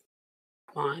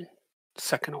 Mine.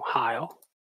 2nd Ohio.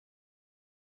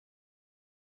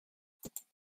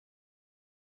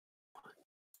 1,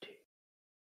 2,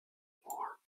 4.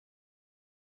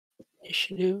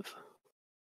 Initiative.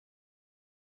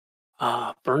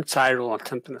 Burnside will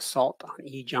attempt an assault on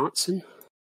E. Johnson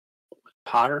with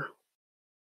Potter.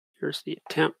 Here's the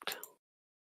attempt.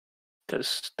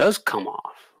 This does come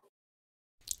off.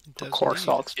 For core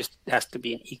assaults, just has to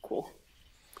be an equal.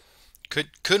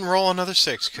 Couldn't roll another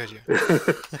 6, could you?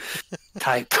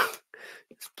 Type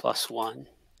is +1.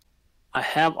 I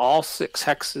have all 6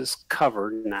 hexes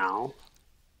covered now.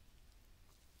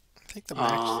 I think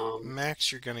the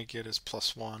max you're going to get is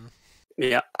 +1.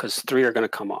 Yeah, because 3 are going to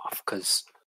come off. Because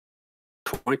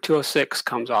 2206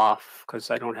 comes off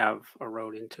because I don't have a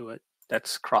road into it.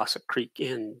 That's cross a creek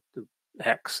in the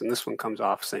hex, and this one comes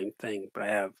off, same thing. But I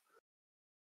have,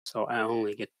 so I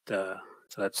only get so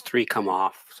that's 3 come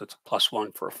off. So it's a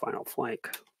 +1 for a final flank.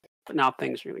 But now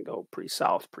things are going to go pretty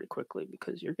south pretty quickly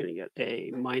because you're going to get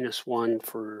a -1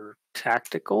 for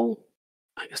tactical.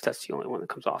 I guess that's the only one that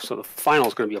comes off. So the final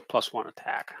is going to be a +1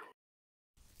 attack.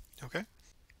 Okay.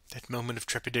 That moment of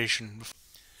trepidation.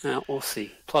 We'll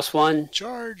see. +1.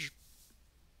 Charge.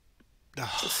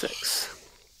 Oh. 6.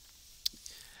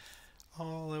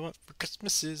 All I want for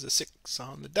Christmas is a 6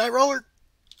 on the die roller.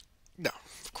 No,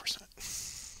 of course not.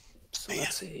 So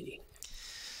let's see.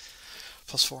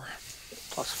 +4.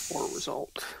 +4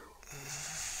 result.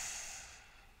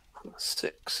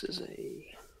 6 is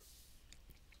a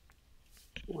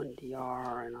 1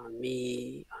 DR, and on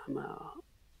me, I'm a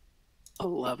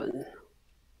 11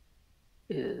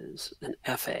 is an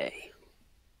FA.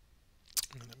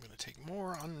 And I'm going to take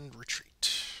more on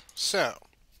retreat. So,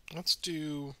 let's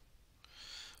do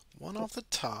one off the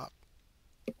top.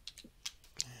 And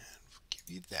give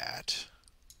you that.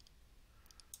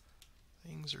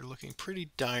 Things are looking pretty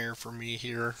dire for me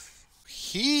here.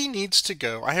 He needs to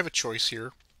go. I have a choice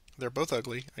here. They're both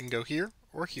ugly. I can go here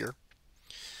or here.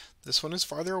 This one is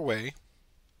farther away.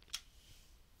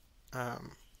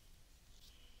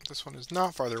 This one is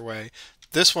not farther away.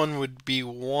 This one would be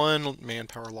 1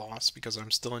 manpower loss because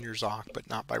I'm still in your Zoc, but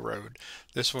not by road.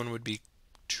 This one would be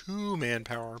 2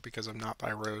 manpower because I'm not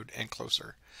by road and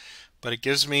closer. But it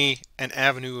gives me an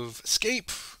avenue of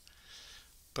escape.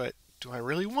 But do I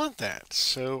really want that?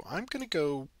 So I'm going to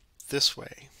go this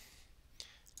way.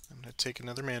 I'm going to take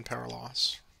another manpower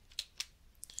loss.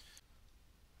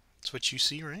 That's what you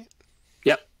see, right?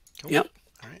 Yep. Cool. Yep.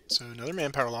 All right, so another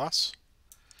manpower loss.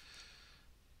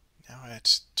 Now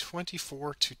it's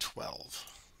 24 to 12.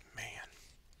 Man.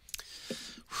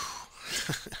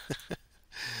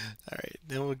 All right,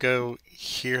 then we'll go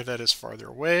here that is farther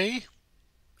away.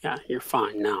 Yeah, you're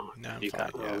fine now. Now I'm you fine.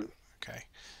 got road. Yeah. Okay.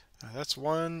 That's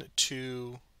 1,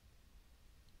 2,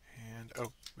 and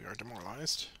oh, we are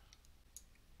demoralized.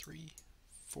 3,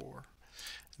 4.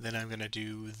 Then I'm going to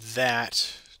do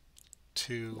that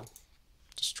to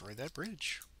destroy that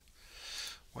bridge.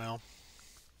 Well,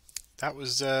 that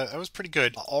was pretty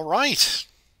good. All right.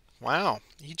 Wow.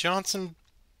 E. Johnson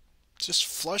just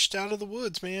flushed out of the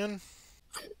woods, man.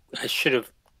 I should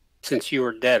have, since you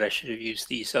were dead, I should have used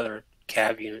these other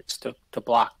cav units to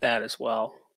block that as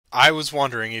well. I was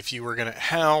wondering if you were gonna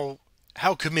how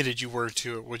committed you were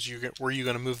to it. Were you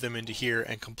gonna move them into here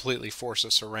and completely force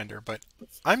a surrender? But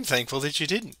I'm thankful that you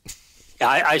didn't. Yeah,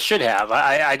 I should have.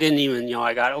 I didn't even,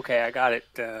 I got it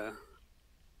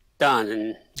done,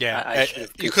 and Yeah, I should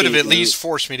have. you could have at least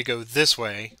forced me to go this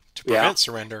way to prevent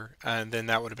surrender, and then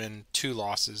that would have been 2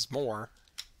 losses more.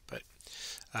 But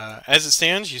as it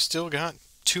stands, you still got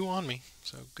 2 on me,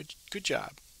 so good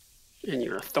job. And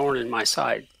you're a thorn in my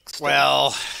side. Still.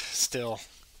 Well, still.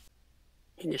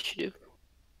 Initiative.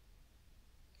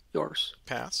 Yours.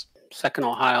 Pass. 2nd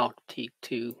Ohio,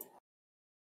 T2.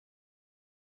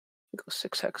 Go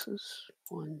 6 hexes.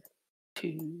 1,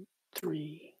 2,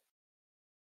 3,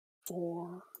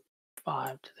 4,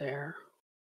 5 to there.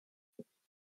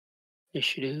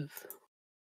 Initiative.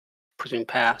 Presume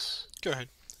pass. Go ahead.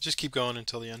 Just keep going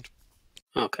until the end.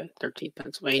 Okay, 13th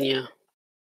Pennsylvania.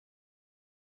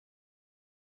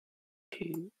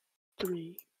 2,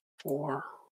 3, 4.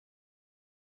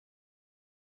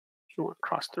 If you want to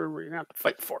cross through, we're going to have to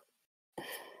fight for it.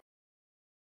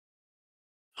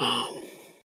 I'll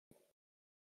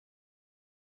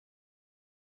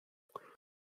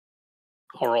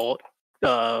roll it.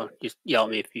 Just yell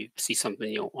at me if you see something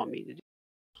you don't want me to do.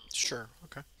 Sure,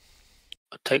 okay.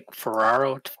 I'll take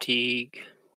Ferraro to fatigue.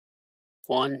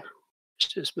 1.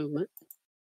 Just his movement.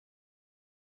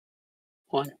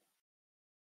 1.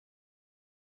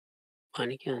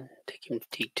 Mine again. Take him to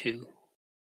fatigue 2.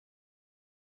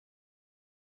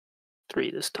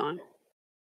 3 this time.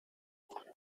 1,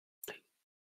 2,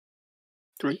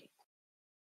 3.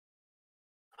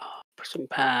 Pursue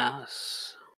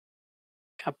pass.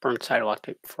 Got Burnside. I'll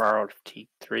take Ferraro to fatigue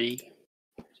 3.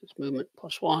 His movement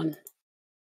 +1.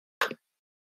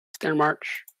 Standard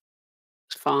march.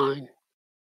 It's fine.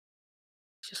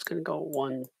 Just gonna go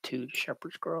 1, 2 to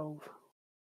Shepherd's Grove.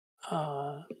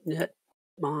 Knit,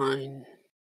 mine.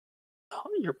 Oh,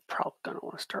 you're probably gonna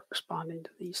want to start responding to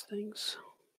these things.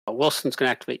 Wilson's gonna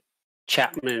activate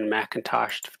Chapman and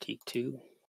McIntosh to fatigue 2.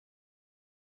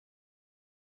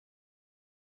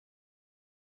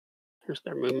 Here's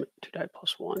their movement, 2 die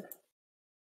 +1.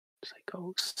 So they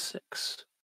go 6.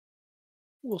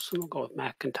 Wilson will go with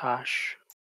McIntosh.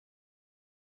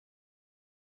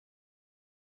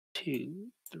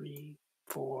 2, 3,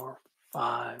 4,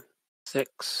 5,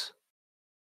 6.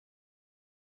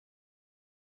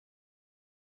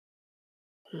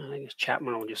 And I guess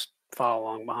Chapman will just follow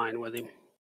along behind with him.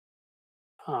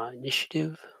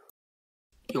 Initiative.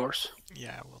 Yours.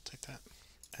 Yeah, we'll take that.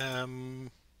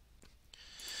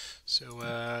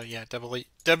 Yeah,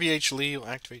 W.H. Lee will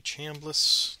activate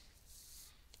Chambliss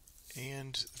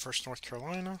and the 1st North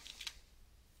Carolina.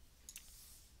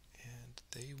 And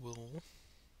they will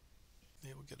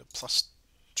get a +2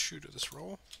 to this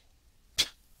roll.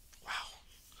 Wow.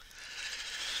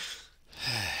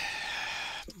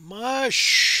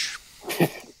 Mush!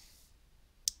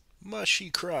 Mush, he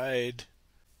cried.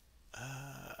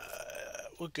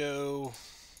 We'll go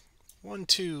 1,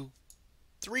 2,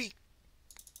 3,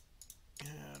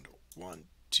 and 1,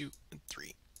 2, and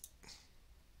 3.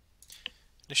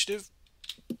 Initiative.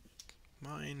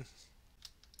 Mine.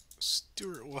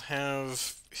 Stuart will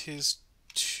have his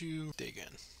 2 dig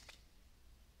in.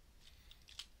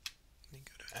 Then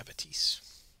go to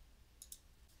Abatis.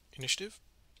 Initiative.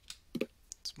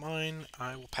 It's mine.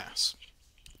 I will pass.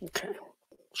 Okay.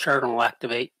 Sheridan will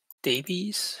activate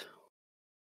Davies.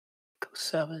 Go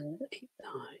 7, 8,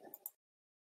 9.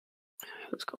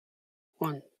 Let's go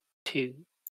 1, 2,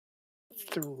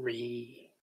 3.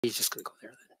 He's just going to go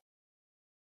there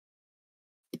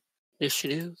then.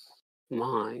 Initiative.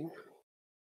 Mine.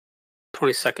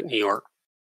 22nd New York.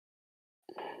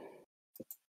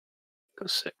 Go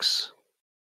 6.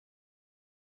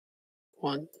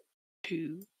 1,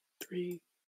 2, 3,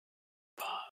 5,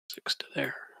 6 to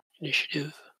there.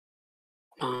 Initiative.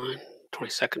 Mine.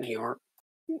 22nd New York.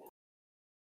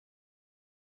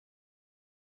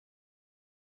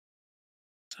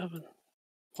 7.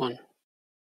 1,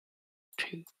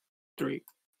 2, 3,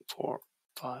 4,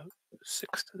 5,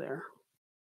 6 to there.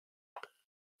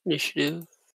 Initiative.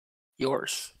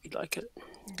 Yours, if you'd like it.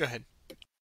 Go ahead.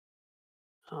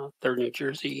 3rd New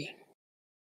Jersey.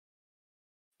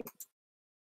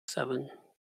 7,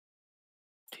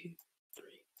 2, 3,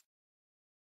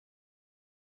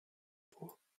 4,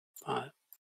 5,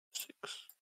 6,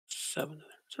 7 to there.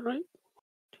 Is that right?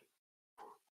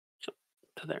 So,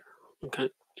 to there. Okay.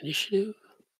 Initiative.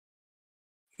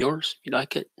 Yours, if you'd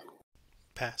like it.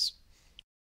 Pass.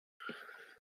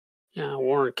 Yeah,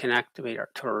 Warren can activate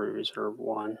Artillery Reserve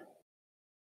 1.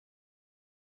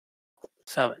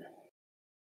 7.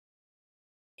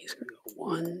 He's going to go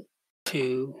 1,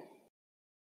 2,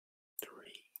 3,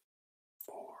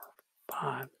 4,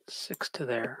 5, 6 to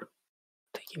there.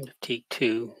 Take him to fatigue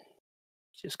 2.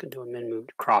 He's just going to do a min move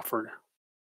to Crawford.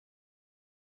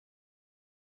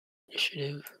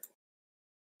 Initiative.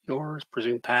 Yours,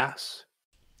 presume pass.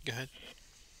 Go ahead.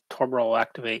 Torbro will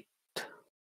activate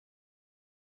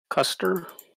Custer.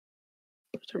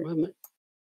 Where's their movement?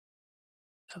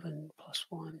 7 plus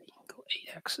 1. He can go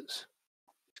 8 hexes.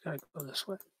 He's got to go this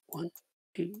way. 1,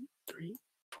 2, 3,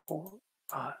 4,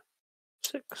 5,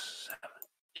 6, 7,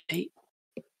 8.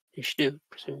 Initiative,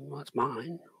 presume that's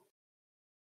mine.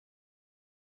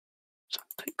 So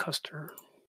I'll take Custer.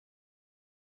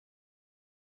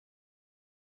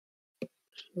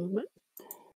 Movement.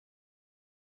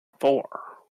 4.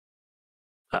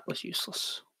 That was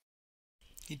useless.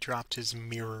 He dropped his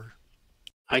mirror.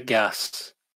 I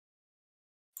guess.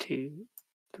 2,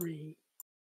 3,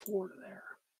 4 to there.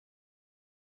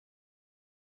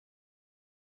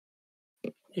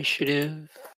 Initiative.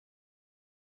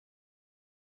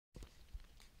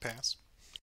 Pass.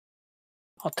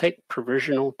 I'll take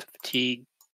provisional to fatigue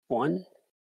 1.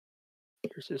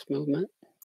 Here's his movement.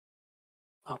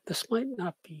 Oh, this might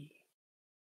not be.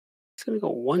 He's going to go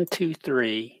 1, 2,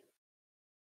 3,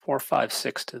 4, 5,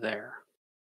 6 to there.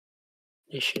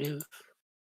 Initiative.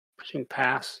 Presume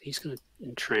pass. He's going to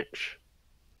entrench.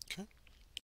 Okay.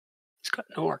 He's got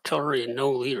no artillery and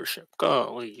no leadership.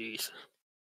 Golly jeez.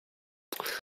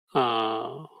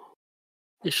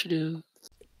 Initiative.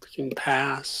 Presume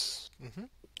pass. Mm-hmm.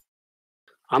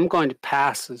 I'm going to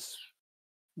pass as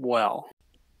well.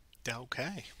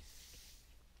 Okay.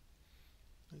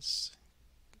 It's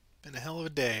been a hell of a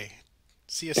day.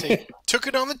 CSA took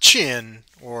it on the chin,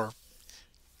 or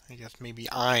I guess maybe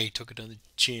I took it on the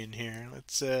chin here.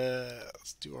 Let's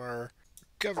do our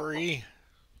recovery.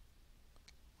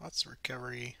 Lots of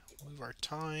recovery. Move our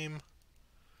time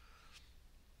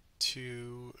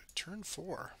to turn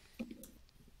 4.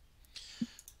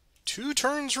 2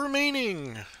 turns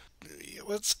remaining.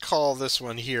 Let's call this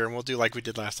one here, and we'll do like we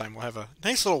did last time. We'll have a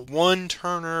nice little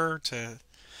 1-turner to,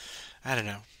 I don't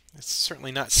know. It's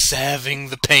certainly not salving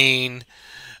the pain.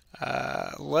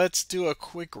 Let's do a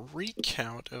quick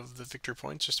recount of the victory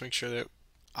points just to make sure that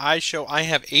I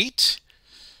have 8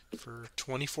 for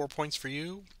 24 points for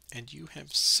you, and you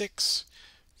have 6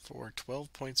 for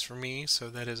 12 points for me. So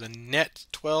that is a net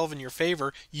 12 in your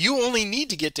favor. You only need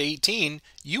to get to 18.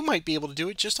 You might be able to do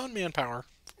it just on manpower,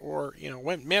 or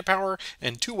manpower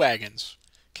and 2 wagons.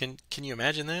 Can you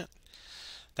imagine that?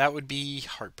 That would be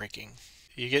heartbreaking.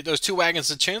 You get those 2 wagons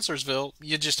to Chancellorsville,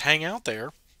 you just hang out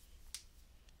there.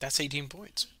 That's 18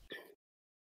 points.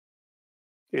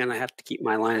 And I have to keep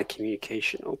my line of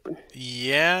communication open.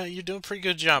 Yeah, you're doing a pretty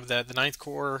good job of that. The 9th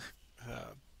Corps,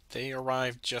 they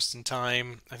arrived just in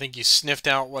time. I think you sniffed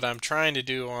out what I'm trying to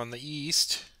do on the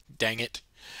east. Dang it.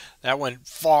 That went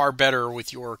far better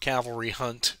with your cavalry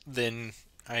hunt than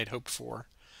I had hoped for.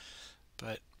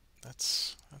 But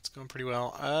That's going pretty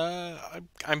well.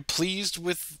 I'm pleased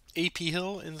with AP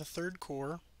Hill in the third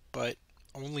core, but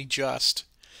only just.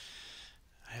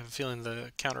 I have a feeling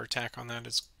the counterattack on that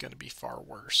is going to be far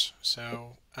worse.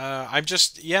 So I'm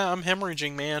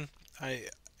hemorrhaging, man. I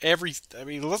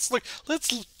mean,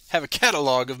 let's have a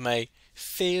catalog of my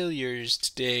failures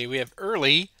today. We have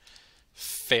early,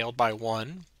 failed by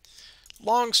 1.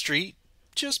 Longstreet,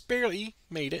 just barely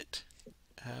made it.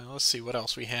 Let's see what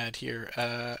else we had here.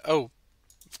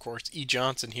 Of course, E.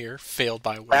 Johnson here, failed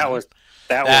by 1.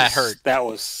 That hurt. That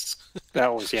was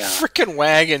yeah. Frickin'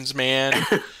 wagons, man.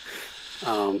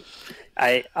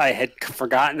 I had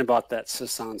forgotten about that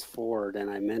Sissons Ford, and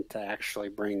I meant to actually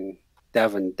bring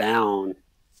Devin down,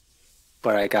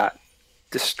 but I got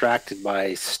distracted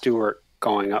by Stewart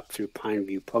going up through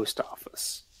Pineview Post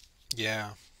Office.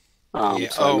 Yeah. So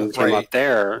I moved him up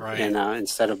there, and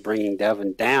instead of bringing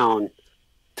Devin down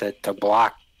to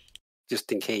block,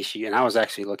 just in case and I was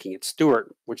actually looking at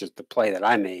Stewart, which is the play that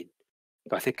I made.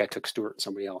 I think I took Stewart and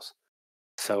somebody else.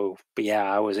 So, but yeah,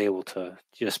 I was able to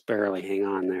just barely hang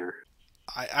on there.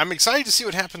 I'm excited to see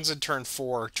what happens in turn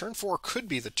 4. Turn 4 could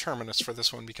be the terminus for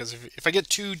this one, because if I get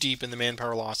too deep in the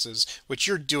manpower losses, which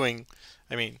you're doing,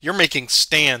 I mean, you're making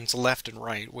stands left and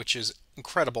right, which is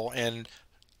incredible. And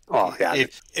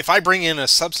if I bring in a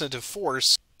substantive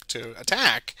force to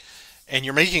attack, and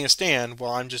you're making a stand,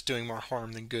 well, I'm just doing more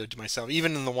harm than good to myself.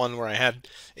 Even in the one where I had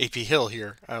AP Hill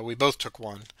here, we both took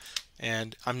 1.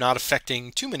 And I'm not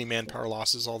affecting too many manpower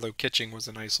losses, although Kitching was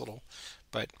a nice little.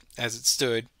 But as it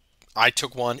stood, I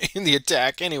took 1 in the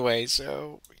attack anyway.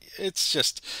 So it's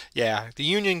just, yeah, the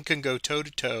Union can go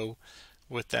toe-to-toe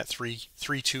with that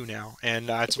 3-2 now. And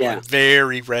that's why I'm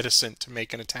very reticent to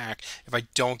make an attack if I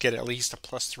don't get at least a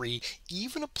 +3,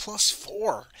 even a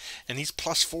 +4. And these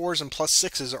 +4s and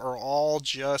 +6s are all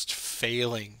just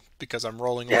failing because I'm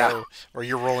rolling low or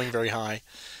you're rolling very high.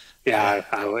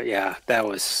 Yeah, that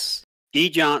was E.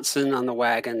 Johnson on the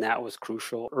wagon. That was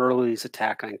crucial. Early's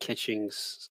attack on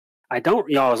Kitchings. I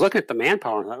was looking at the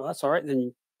manpower and I thought, well, that's all right.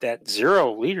 Then that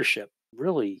 0 leadership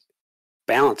really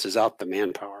balances out the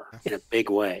manpower in a big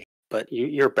way. But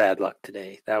you're bad luck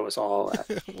today. That was all.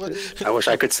 I wish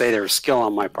I could say there was skill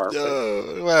on my part.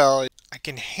 Well, I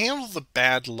can handle the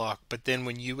bad luck, but then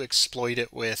when you exploit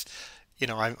it with,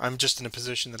 I'm just in a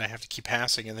position that I have to keep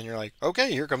passing, and then you're like,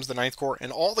 okay, here comes the 9th Corps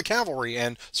and all the cavalry,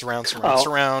 and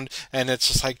surround, and it's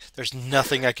just like, there's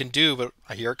nothing I can do, but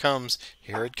here it comes,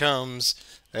 there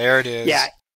it is.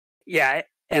 Yeah,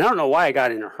 and I don't know why I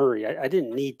got in a hurry. I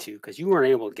didn't need to, because you weren't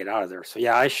able to get out of there, so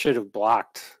yeah, I should have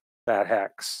blocked that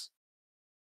hex,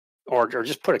 or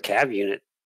just put a cav unit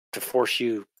to force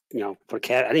you, put a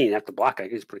cav. I didn't even have to block it. I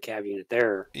could just put a cav unit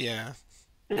there. Yeah.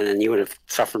 And then you would have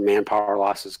suffered manpower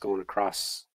losses going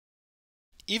across.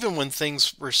 Even when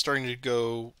things were starting to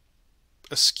go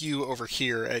askew over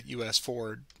here at U.S.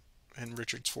 Ford and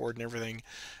Richards Ford and everything,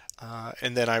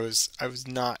 and then I was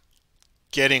not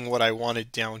getting what I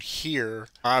wanted down here,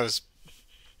 I was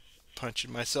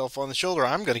punching myself on the shoulder.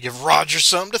 I'm going to give Roger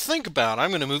something to think about. I'm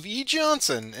going to move E.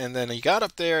 Johnson. And then he got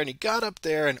up there,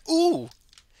 and ooh,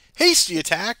 hasty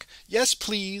attack. Yes,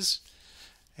 please.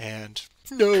 And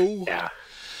no.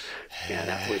 Yeah,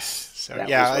 that was.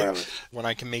 When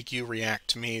I can make you react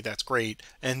to me, that's great.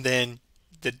 And then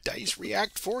the dice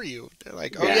react for you. They're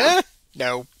like, oh yeah,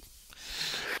 no.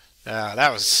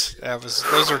 Those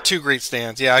are 2 great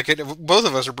stands. Yeah, both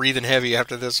of us are breathing heavy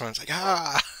after this one. It's like,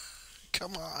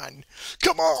 come on,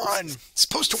 it's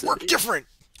supposed to work different.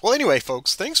 Well, anyway,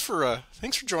 folks, thanks for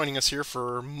joining us here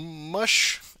for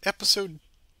Mush episode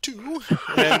 2,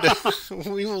 and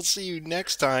we will see you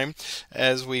next time.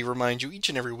 As we remind you each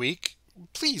and every week,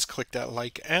 please click that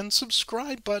like and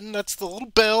subscribe button. That's the little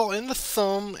bell and the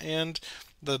thumb, and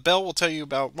the bell will tell you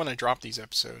about when I drop these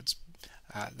episodes.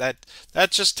 That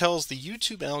just tells the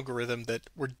YouTube algorithm that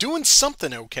we're doing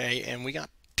something okay, and we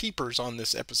got peepers on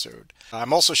this episode.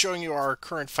 I'm also showing you our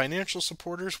current financial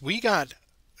supporters. We got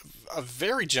a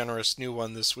very generous new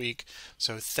one this week,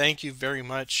 so thank you very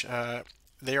much.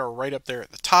 They are right up there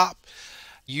at the top.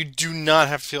 You do not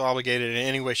have to feel obligated in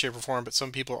any way, shape, or form, but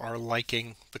some people are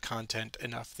liking the content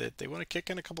enough that they want to kick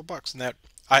in a couple bucks. And that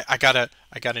I got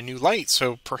a new light,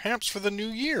 so perhaps for the new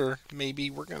year, maybe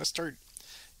we're gonna start,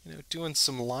 doing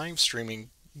some live streaming.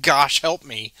 Gosh help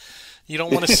me. You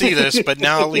don't want to see this, but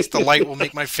now at least the light will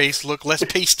make my face look less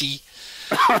pasty.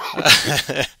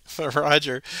 But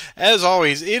Roger, as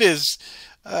always, it is.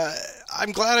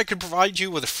 I'm glad I could provide you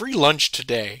with a free lunch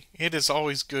today. It is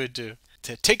always good to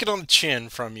take it on the chin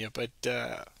from you, but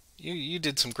you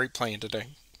did some great playing today.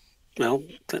 Well,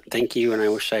 thank you, and I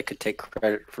wish I could take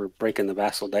credit for breaking the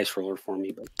Vassal dice roller for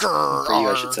me, but for you,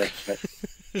 I should say. But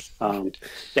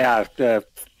Yeah, the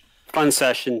fun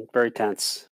session, very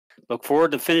tense. Look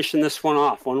forward to finishing this one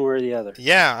off, one way or the other.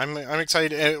 Yeah, I'm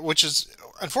excited, which is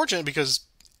unfortunate because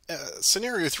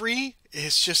scenario 3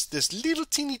 is just this little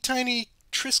teeny tiny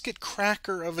Triscuit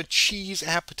cracker of a cheese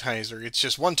appetizer. It's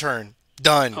just one turn,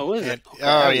 done. Oh, is it? And Okay, I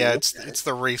oh haven't yeah, even it's looked at it. it's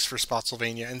the race for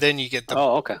Spotsylvania, and then you get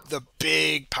Oh, okay. the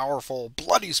big, powerful,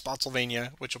 bloody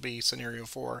Spotsylvania, which will be scenario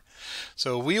 4.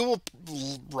 So we will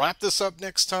wrap this up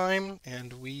next time,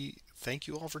 and we thank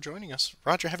you all for joining us.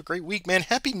 Roger, have a great week, man.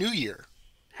 Happy New Year.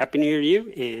 Happy New Year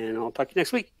to you, and I'll talk to you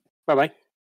next week. Bye bye.